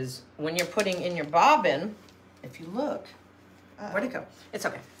is when you're putting in your bobbin. If you look, where'd it go? It's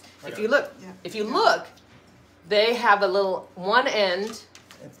okay. If you look, they have a little one end.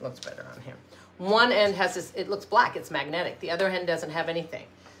 It looks better on here. One end has this. It looks black. It's magnetic. The other end doesn't have anything.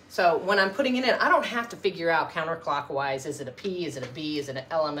 So when I'm putting it in, I don't have to figure out counterclockwise. Is it a P? Is it a B? Is it an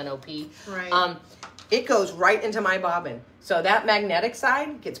LMNOP? Right. it goes right into my bobbin. So that magnetic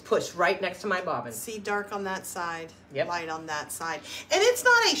side gets pushed right next to my bobbin. See, dark on that side, yep. light on that side. And it's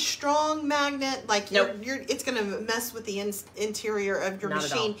not a strong magnet, like nope. it's going to mess with the interior of your not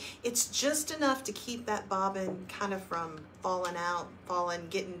machine. It's just enough to keep that bobbin kind of from falling out,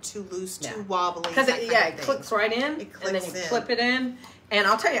 getting too loose, too wobbly. Because it clicks right in, and then you clip it in. And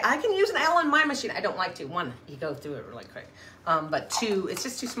I'll tell you, I can use an L on my machine. I don't like to. One, you go through it really quick. But two, it's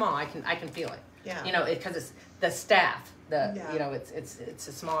just too small. I can feel it. Yeah. You know, because it's the staff. You know, it's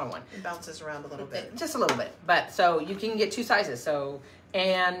a smaller one. It bounces around a little bit. Just a little bit. But so you can get two sizes. So,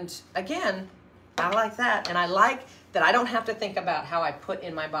 and again, I like that. And I like that I don't have to think about how I put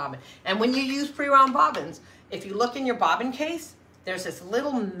in my bobbin. And when you use pre-wound bobbins, if you look in your bobbin case, there's this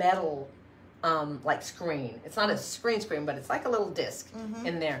little metal like screen. It's not a screen, but it's like a little disc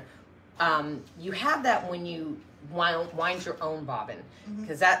in there. You have that when you wind your own bobbin,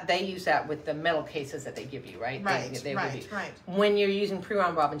 because they use that with the metal cases that they give you, right? Right. When you're using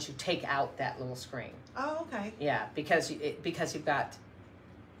pre-wound bobbins, you take out that little screen. Oh, okay. Yeah, because you've got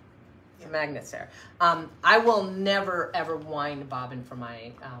the magnets there. I will never ever wind bobbin for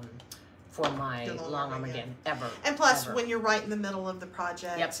my long arm again, ever. And plus, when you're right in the middle of the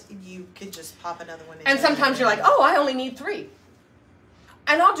project, you could just pop another one in. And sometimes you're like, oh, I only need 3.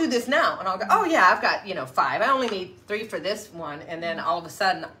 And I'll do this now. And I'll go, oh, yeah, I've got, 5. I only need 3 for this one. And then all of a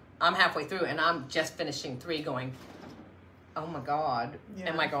sudden, I'm halfway through, and I'm just finishing 3 going, oh, my God,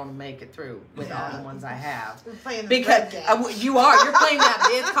 am I going to make it through with all the ones I have? We're playing the game. You are. You're playing that.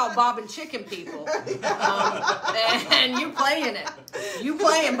 It's called Bobbin Chicken, people. And you're playing it. You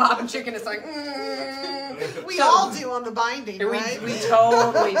playing Bobbin Chicken. It's like, We all do on the binding, right? We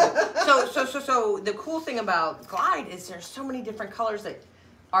totally do. So the cool thing about Glide is there's so many different colors that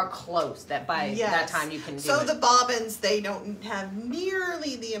are close that by that time you can do So the bobbins, they don't have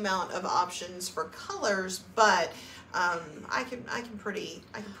nearly the amount of options for colors, but I can pretty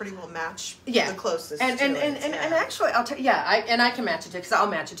well match the closest. And actually, I'll tell you, and I can match it too, because I'll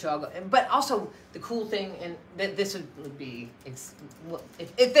match it too. I'll go. But also the cool thing, and this would be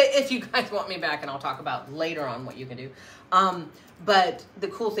if you guys want me back, and I'll talk about later on what you can do. But the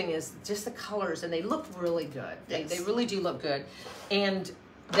cool thing is just the colors, and they look really good. Yes. They really do look good, and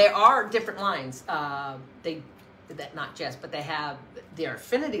there are different lines. But they have their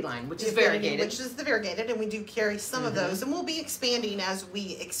affinity line, which is variegated. Which is the variegated, and we do carry some of those, and we'll be expanding as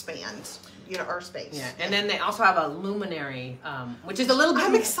we expand, our space. Yeah, and then they also have a luminary, which is a little bit...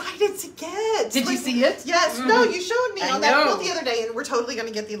 I'm excited to get. Did you see it? Yes. No, you showed me on that quilt the other day, and we're totally going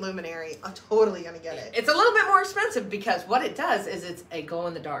to get the luminary. I'm totally going to get it. It's a little bit more expensive, because what it does is it's a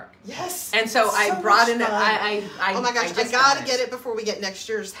glow-in-the-dark. Yes. And so I brought in... Oh my gosh, I got to get it before we get next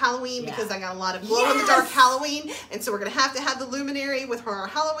year's Halloween, because I got a lot of glow-in-the-dark Halloween, and so we're going to have the luminary with our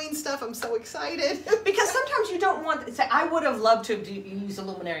Halloween stuff. I'm so excited. Because sometimes you don't want... I would have loved to use a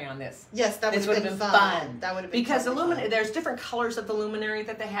luminary on this. Yes, that would have been fun. That would have been because there's different colors of the luminary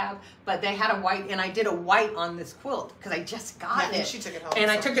that they have, but they had a white, and I did a white on this quilt because I just got it. And she took it home. And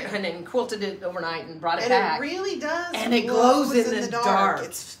I took it and quilted it overnight and brought it back. And it really does. And it glows in the dark.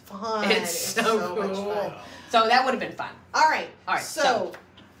 It's fun. It's so cool. Much fun. So that would have been fun. All right. So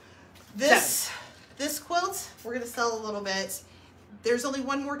this quilt, we're going to sell a little bit. There's only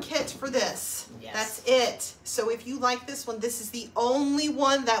one more kit for this. Yes. That's it. So if you like this one, this is the only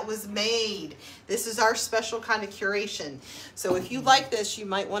one that was made. This is our special kind of curation. So if you like this, you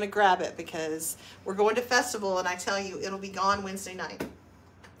might want to grab it, because we're going to festival, and I tell you, it'll be gone Wednesday night.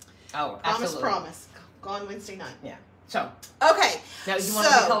 Oh, absolutely. Promise. Gone Wednesday night. Yeah. So. Okay. Now, you want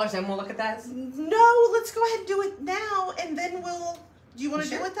to do colors, and we'll look at that? No, let's go ahead and do it now, and then we'll... Do you want to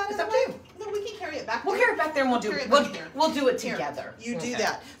do it that way? No, we can carry it back there. We'll carry it back there, and we'll do it together. You do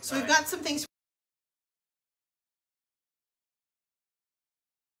that. So we've got some things.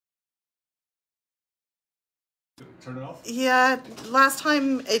 Turn it off? Yeah, last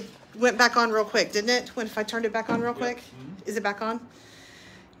time it went back on real quick, didn't it? If I turned it back on real quick? Mm-hmm. Is it back on?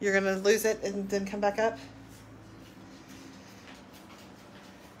 You're going to lose it and then come back up?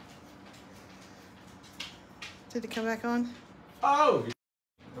 Did it come back on? Oh,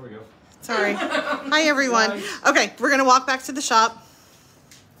 there we go. Sorry. Hi, everyone. Nice. Okay, we're going to walk back to the shop.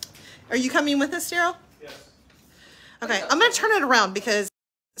 Are you coming with us, Daryl? Yes. Okay, I'm going to turn it around because,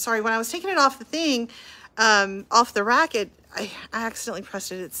 sorry, when I was taking it off the thing, off the rack, I accidentally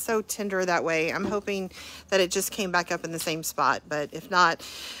pressed it. It's so tender that way. I'm hoping that it just came back up in the same spot, but if not,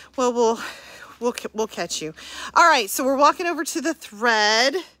 well, we'll catch you. All right, so we're walking over to the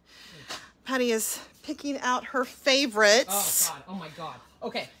thread. Patty is picking out her favorites. Oh, God. Oh, my God.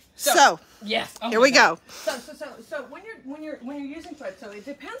 Okay. So yes, here we go. So when you're using thread, so it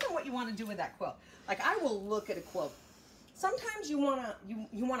depends on what you want to do with that quilt. Like I will look at a quilt. Sometimes you wanna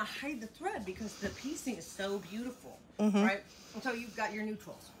hide the thread because the piecing is so beautiful, right? And so you've got your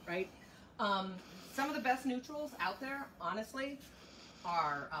neutrals, right? Some of the best neutrals out there, honestly,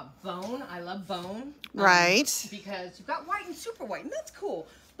 are bone. I love bone, right? Because you've got white and super white, and that's cool.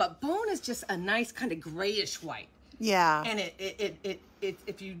 But bone is just a nice kind of grayish white. Yeah. And it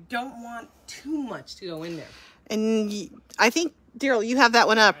if you don't want too much to go in there. And I think, Daryl, you have that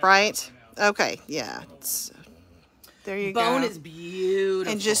one up, right? Okay, yeah. There you go. Bone is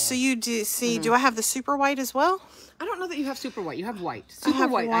beautiful. And just so you do see, do I have the super white as well? I don't know that you have super white. You have white. Super I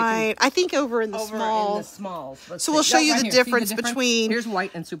have white. I think over in the small. In the smalls. So we'll show you the difference between. Here's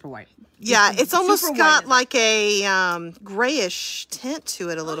white and super white. Yeah, it's almost got like a grayish tint to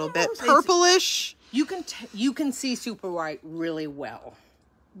it a little bit, purplish. You can see super white really well.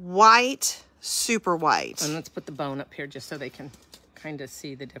 White, super white. And let's put the bone up here just so they can kind of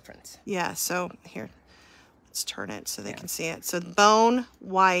see the difference. Yeah. So here, let's turn it so they can see it. So bone,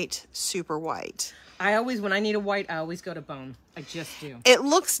 white, super white. I always, when I need a white, I always go to bone. I just do. It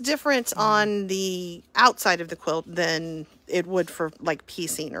looks different on the outside of the quilt than it would for like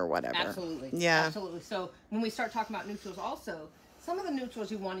piecing or whatever. Absolutely. Yeah. Absolutely. So when we start talking about neutrals also, some of the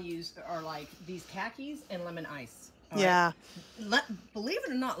neutrals you want to use are like these khakis and lemon ice. Yeah. Right? Believe it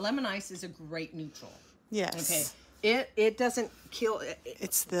or not, lemon ice is a great neutral. Yes. Okay. It doesn't kill.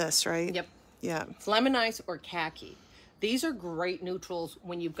 It's this, right? Yep. Yeah. It's lemon ice or khaki. These are great neutrals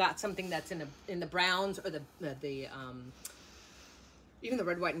when you've got something that's in the browns or the even the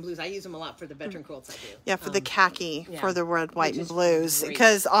red, white, and blues. I use them a lot for the veteran quilts I do. Yeah, for the khaki, for the red, white, and blues. Great.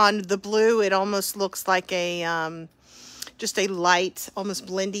 Because on the blue, it almost looks like a just a light, almost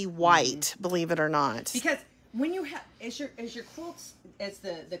blendy white. Believe it or not. Because when you have as your quilts, as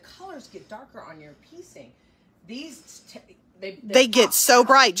the colors get darker on your piecing, these. They get so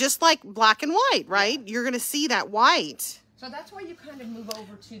bright, just like black and white, right? Yeah. You're going to see that white. So that's why you kind of move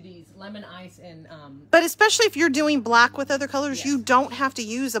over to these lemon ice and... But especially if you're doing black with other colors, you don't have to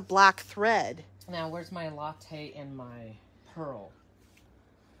use a black thread. Now, where's my latte and my pearl?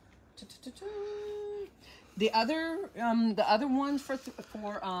 The other ones for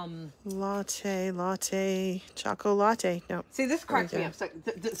latte, choco latte. No. See, this cracks me up.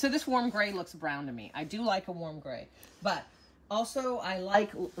 So this warm gray looks brown to me. I do like a warm gray, but... Also, I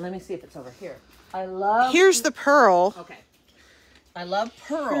like, let me see if it's over here. Here's the pearl. Okay. I love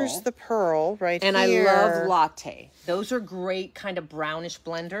pearl. Here's the pearl right and here. And I love latte. Those are great kind of brownish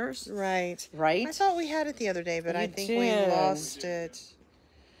blenders. Right. Right? I thought we had it the other day, but I think we lost it.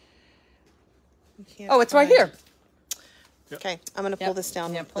 Oh, it's right here. Okay, I'm going to pull this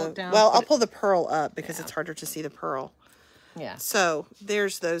down. Yeah, pull it down. Well, I'll pull the pearl up because it's harder to see the pearl. Yeah. So,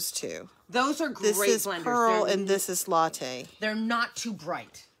 there's those two. Those are great blenders. This is pearl and this is latte. They're not too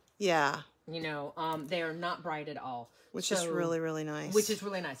bright. Yeah. You know, they are not bright at all. Which is really, really nice. Which is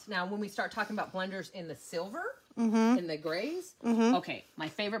really nice. Now, when we start talking about blenders in the silver, in the grays, okay, my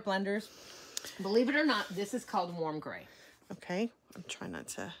favorite blenders, believe it or not, this is called warm gray. Okay. I'm trying not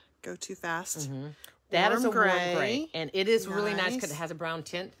to go too fast. That is a warm gray. And it is really nice because it has a brown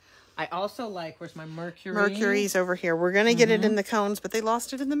tint. I also like, where's my Mercury? Mercury's over here. We're going to get it in the cones, but they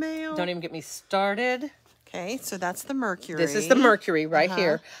lost it in the mail. Don't even get me started. Okay, so that's the Mercury. This is the Mercury right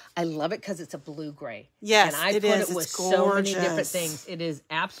here. I love it because it's a blue gray. Yes, and I put it with so many different things. It is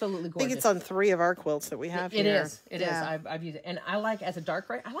absolutely gorgeous. I think it's on 3 of our quilts that we have here. It is. It is. I've used it. And I like, as a dark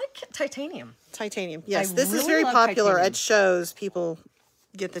gray, I like titanium. Titanium. Yes, this is very popular at shows. People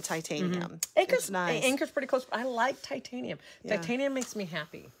get the titanium. It's nice. Anchor's pretty close. I like titanium. Titanium makes me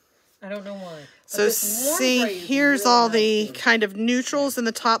happy. I don't know why. So see, here's all the kind of neutrals in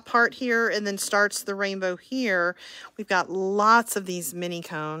the top part here, and then starts the rainbow here. We've got lots of these mini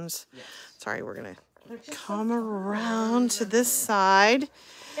cones. Yes. Sorry, we're going to come around to this side.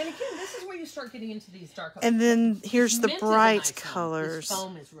 And again, this is where you start getting into these dark colors. And then here's the bright colors. This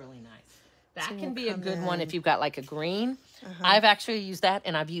foam is really nice. That can be a good one if you've got like a green. I've actually used that,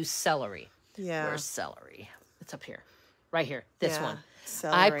 and I've used celery. Yeah. Where's celery? It's up here. Right here. This one.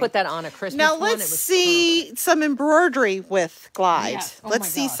 Celery. I put that on a Christmas now one. let's see some embroidery with Glide. Yes. Oh let's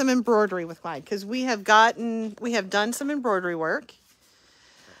see some embroidery with Glide because we have done some embroidery work.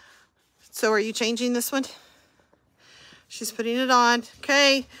 So are you changing this one? She's putting it on.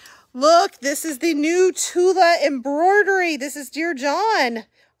 Okay. Look, this is the new Tula embroidery. This is Dear John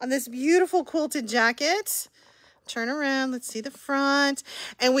on this beautiful quilted jacket. Turn around. Let's see the front.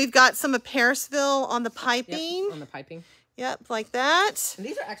 And we've got some of Parisville on the piping. Yep, on the piping. Yep, like that. And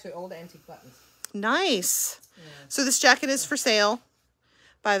these are actually old antique buttons. Nice. Yeah. So this jacket is for sale.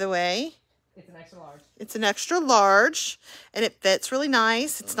 by the way. It's an extra large. It's an extra large, and it fits really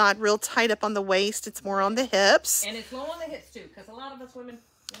nice. It's not real tight up on the waist. It's more on the hips. And it's low on the hips, too, because a lot of us women...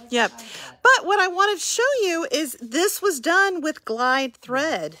 Yep. But what I wanted to show you is this was done with glide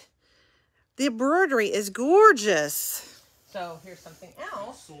thread. The embroidery is gorgeous. So here's something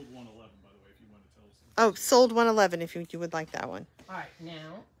else. Sold 111, by the way, if you want to tell us. Oh, sold 111 if you would like that one. All right,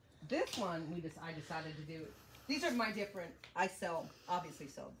 now this one I decided to do. These are my different. I obviously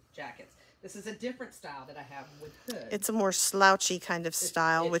sell jackets. This is a different style that I have with hood. It's a more slouchy kind of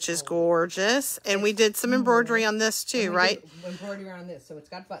style, which is gorgeous. And we did some embroidery on this too, right? Embroidery on this, so it's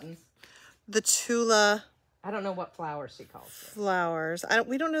got buttons. The Tula. I don't know what flowers she calls it. Flowers.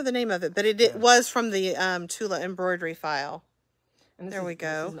 We don't know the name of it, but it was from the Tula embroidery file. And there we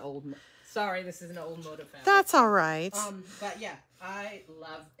go. This is an old. Sorry, this is an old motive fabric. That's all right. But yeah, I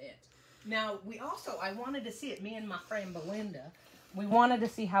love it. Now I wanted to see it. Me and my friend Belinda. We wanted to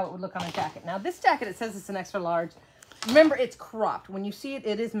see how it would look on a jacket. Now, this jacket, it says it's an extra large. Remember, it's cropped. When you see it,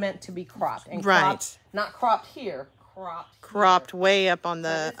 it is meant to be cropped. And cropped, not cropped here, cropped way up on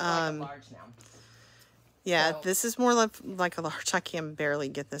the... So like a large now. Yeah, so, this is more like a large. I can barely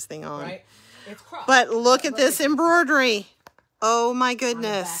get this thing on. Right? It's cropped. But look at this embroidery. Oh, my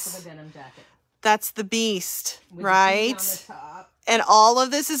goodness. On the back of a denim jacket. That's the beast, with right? The on the top. And all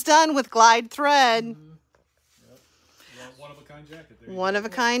of this is done with glide thread. Mm-hmm. One-of-a-kind jacket.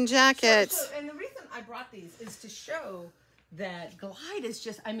 One-of-a-kind jacket. And the reason I brought these is to show that glide is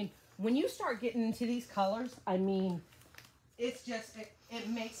just, I mean, when you start getting into these colors, I mean, it's just, it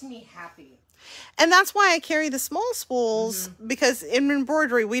makes me happy. And that's why I carry the small spools, because in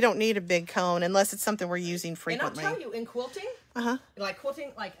embroidery, we don't need a big cone unless it's something we're using frequently. And I'll tell you, in quilting,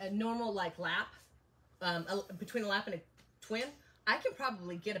 like a normal, like lap, between a lap and a twin, I can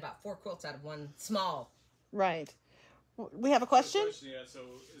probably get about 4 quilts out of one small. Right. We have a question? Yeah, so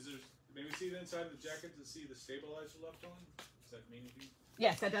is there, maybe see the inside of the jacket to see the stabilizer left on? Does that mean anything?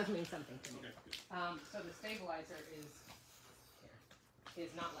 Yes, that does mean something to me. Okay, good. So the stabilizer is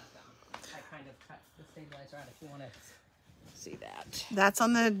not left on. I kind of cut the stabilizer out if you want to see that. That's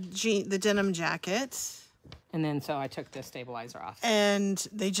on the denim jacket. And then so I took the stabilizer off. And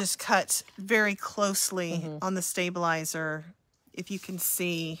they just cut very closely on the stabilizer. If you can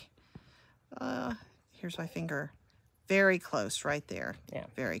see, here's my finger. Very close right there. Yeah.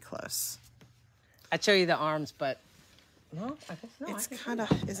 Very close. I'd show you the arms, but no, I guess no. It's kind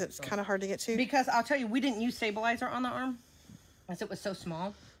of, is it kind of hard to get to? Because I'll tell you, we didn't use stabilizer on the arm as it was so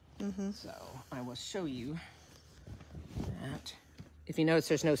small. So I will show you that. If you notice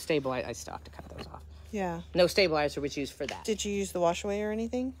there's no stabilizer, I still have to cut those off. Yeah. No stabilizer was used for that. Did you use the wash away or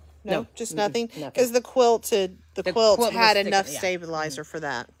anything? No, just nothing? Nothing. Because the quilt had enough stabilizer for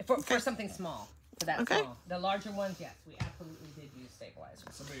that. For something small. For that small. The larger ones, yes, we absolutely did use stabilizer.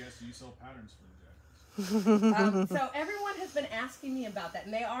 Somebody asked, do you sell patterns for the jackets? So everyone has been asking me about that,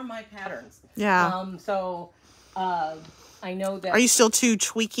 and they are my patterns. Yeah. I know that. Are you still too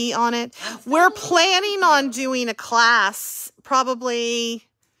tweaky on it? We're planning on doing a class probably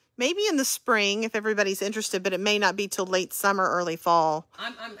maybe in the spring if everybody's interested, but it may not be till late summer, early fall.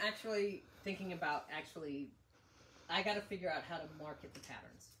 I'm actually thinking about I got to figure out how to market the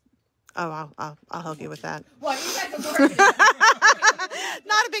patterns. Oh, I'll help you with that. Well, you guys are working.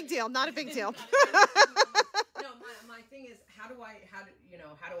 Not a big deal. Not a big deal. No, my thing is how do I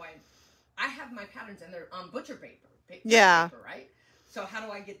I have my patterns and they're on butcher paper. Paper, right? So how do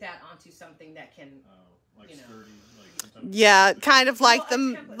I get that onto something that can sturdy, yeah, kind of like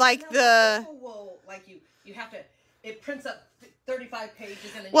you have to, it prints up 35 pages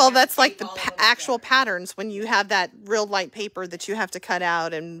and then that's like the actual patterns when you have that real light paper that you have to cut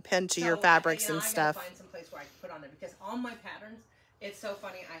out and pen to your fabrics and stuff. I gotta find some place where I can put on there because all my patterns, it's so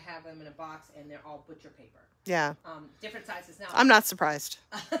funny, I have them in a box and they're all butcher paper. Yeah. Different sizes now. I'm not surprised.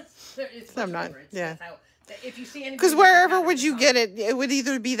 I'm not. Yeah. If you see any, because wherever would you get it? It would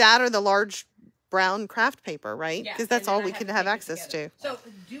either be that or the large brown craft paper, right? Because that's all we can have access to. So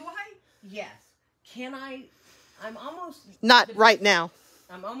do I? Yes. Can I? I'm almost not right now.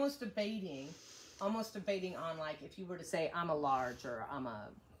 I'm almost debating on like if you were to say I'm a large or I'm a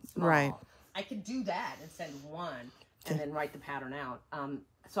small. Right. I could do that and send one and then write the pattern out.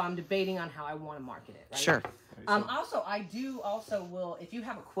 So I'm debating on how I want to market it. Right? Sure. Also, I will, if you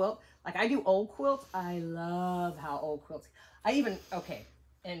have a quilt, like I do old quilts, I love how old quilts,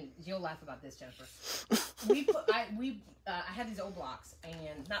 and you'll laugh about this, Jennifer. I had these old blocks,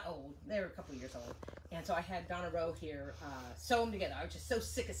 and not old, they were a couple years old, and so I had Donna Rowe here sew them together. I was just so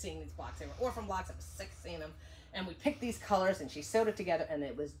sick of seeing these blocks. They were orphan blocks, I was sick of seeing them, and we picked these colors, and she sewed it together, and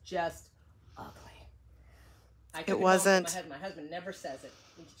it was just ugly. It wasn't. My husband never says it.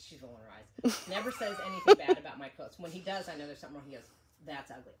 She's rolling her eyes. Never says anything bad about my quilts. When he does, I know there's something wrong. He goes,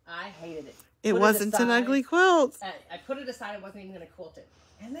 "That's ugly." I hated it. It wasn't an ugly quilt. I put it aside. I wasn't even going to quilt it.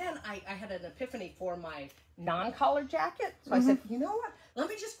 And then I had an epiphany for my non-collar jacket. So I said, you know what? Let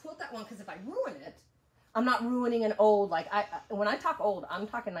me just quilt that one, because if I ruin it, I'm not ruining an old, like, when I talk old, I'm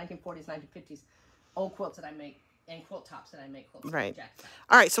talking 1940s, 1950s, old quilts that I make, and quilt tops that I make. Quilts right. jackets.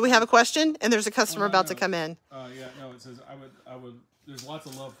 All right, so we have a question, and there's a customer about to come in. It says, I would, there's lots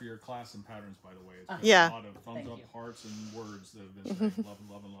of love for your class and patterns, by the way. It's yeah. a lot of thumbs up, hearts, and words that have been saying, love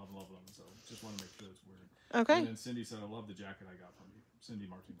them. So just want to make sure it's weird. Okay. And then Cindy said, I love the jacket I got from you. Cindy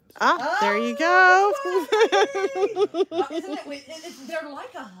Martinez. Ah, there you go. Isn't it, they're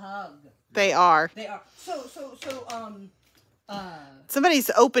like a hug. They are. They are.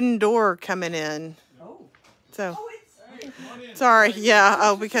 Somebody's open door coming in. Oh. So. Oh, it's. Sorry. Yeah.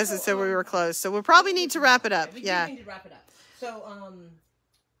 Oh, because it said we were closed. So we'll probably need to wrap it up. Yeah. We need to wrap it up. So,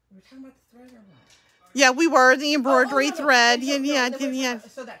 we were talking about the thread or what? Yeah, we were. The embroidery thread. So Yeah.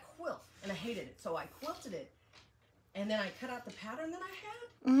 that quilt, and I hated it. So I quilted it, and then I cut out the pattern that I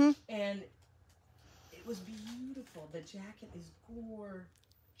had, and it was beautiful. The jacket is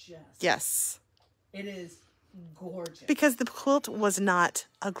gorgeous. Yes. It is gorgeous. Because the quilt was not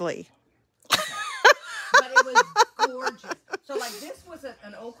ugly. Okay. But it was gorgeous. So, like, this was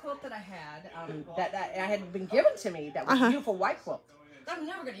an old quilt that I had, that I had been given to me, that was a beautiful white quilt. I'm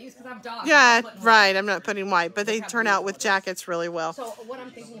never going to use, because I'm dogs. Yeah, right. I'm not putting white, but they turn out with jackets really well. So, what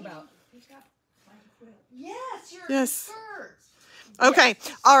I'm thinking about, yes, your yes. skirts. Okay.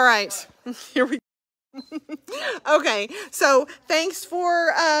 Yes. All right. Here we go. Okay. So, thanks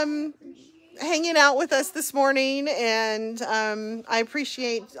for hanging out with us this morning, and I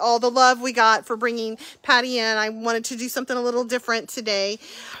appreciate all the love we got for bringing Patty in. I wanted to do something a little different today.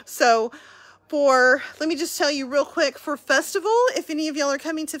 So let me just tell you real quick, for festival, if any of y'all are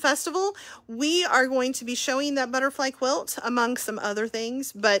coming to festival, we are going to be showing that butterfly quilt among some other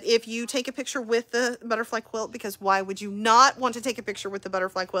things. But if you take a picture with the butterfly quilt, because why would you not want to take a picture with the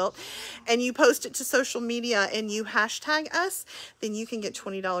butterfly quilt, and you post it to social media and you hashtag us, then you can get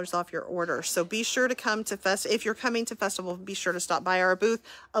 $20 off your order. So be sure to come to if you're coming to festival, be sure to stop by our booth,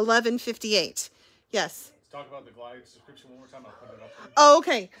 1158. Yes. Talk about the Glide subscription one more time. I'll put it up there. Oh,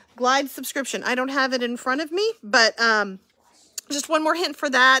 okay. Glide subscription. I don't have it in front of me, but just one more hint for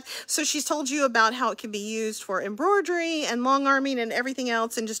that. So she's told you about how it can be used for embroidery and long arming and everything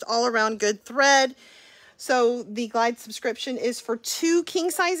else, and just all around good thread. So the Glide subscription is for 2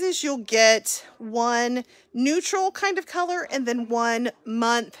 king sizes. You'll get 1 neutral kind of color and then 1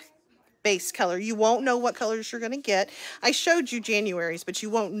 month base color. You won't know what colors you're going to get. I showed you January's, but you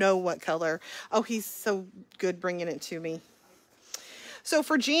won't know what color. Oh, he's so good bringing it to me. So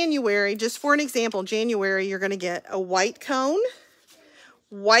for January, just for an example, January, you're going to get a white cone,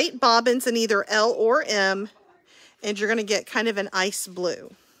 white bobbins in either L or M, and you're going to get kind of an ice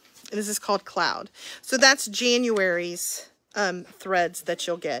blue. And this is called Cloud. So that's January's threads that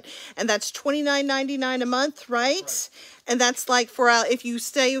you'll get, and that's $29.99 a month, right? And that's like for if you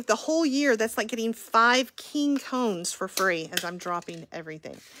stay the whole year, that's like getting 5 king cones for free, as I'm dropping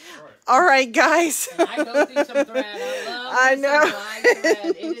everything. All right, guys. And I go through some thread. I love some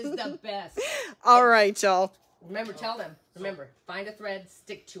thread. It is the best. All right, y'all. Remember, tell them. Remember, find a thread,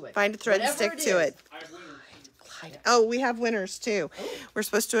 stick to it. Find a thread and stick to it. Oh, we have winners too. We're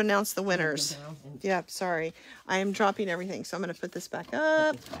supposed to announce the winners. Yeah, sorry. I am dropping everything, so I'm going to put this back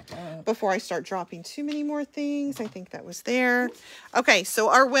up before I start dropping too many more things. I think that was there. Okay, so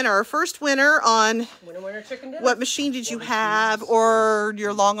our winner, our first winner on winner, chicken dinner. What machine did you have, or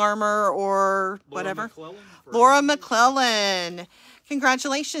your Longarmer, or whatever? Laura McClellan.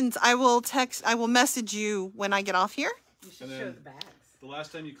 Congratulations. I will message you when I get off here. You should show the bags. The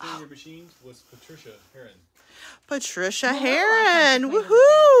last time you cleaned your machines was Patricia Heron. Patricia Heron.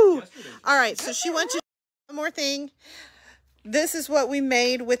 Woohoo! All right, so she wants to show one more thing. This is what we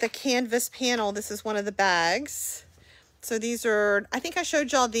made with a canvas panel. This is one of the bags. So these are, I think I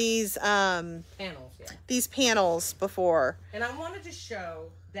showed y'all these panels, yeah. These panels before. And I wanted to show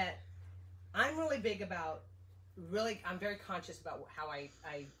that I'm really big about, I'm very conscious about how I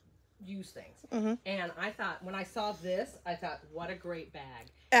use things. And I thought, when I saw this, I thought, what a great bag.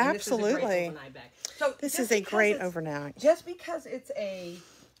 Absolutely. This is a great overnight bag. So this is a great overnight. Just because it's a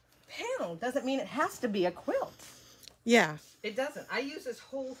panel doesn't mean it has to be a quilt. Yeah. It doesn't. I use this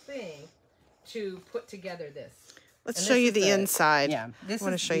whole thing to put together this. Let's show you the inside. Yeah. I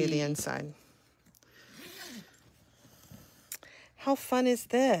want to show you the inside. How fun is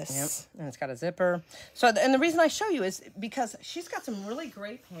this? Yep. And it's got a zipper. So, and the reason I show you is because she's got some really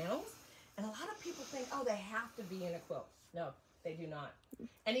great panels. And a lot of people think, oh, they have to be in a quilt. No, they do not.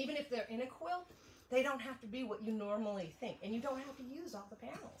 And even if they're in a quilt, they don't have to be what you normally think. And you don't have to use all the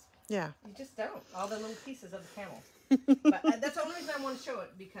panels. Yeah. You just don't. All the little pieces of the panels. But that's the only reason I want to show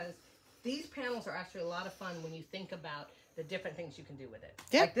it, because these panels are actually a lot of fun when you think about the different things you can do with it.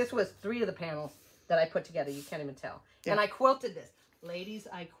 Yeah. Like this was 3 of the panels that I put together. You can't even tell. Yeah. And I quilted this. Ladies,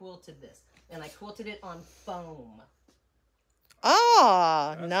 I quilted this. And I quilted it on foam.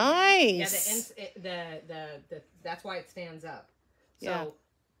 Oh, nice. Yeah, that's why it stands up. So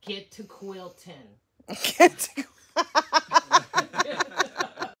get to quilting.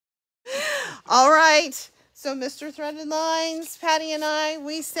 All right. So, Mr. Threaded Lines, Patty and I,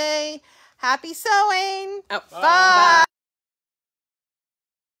 we say happy sewing. Oh, bye.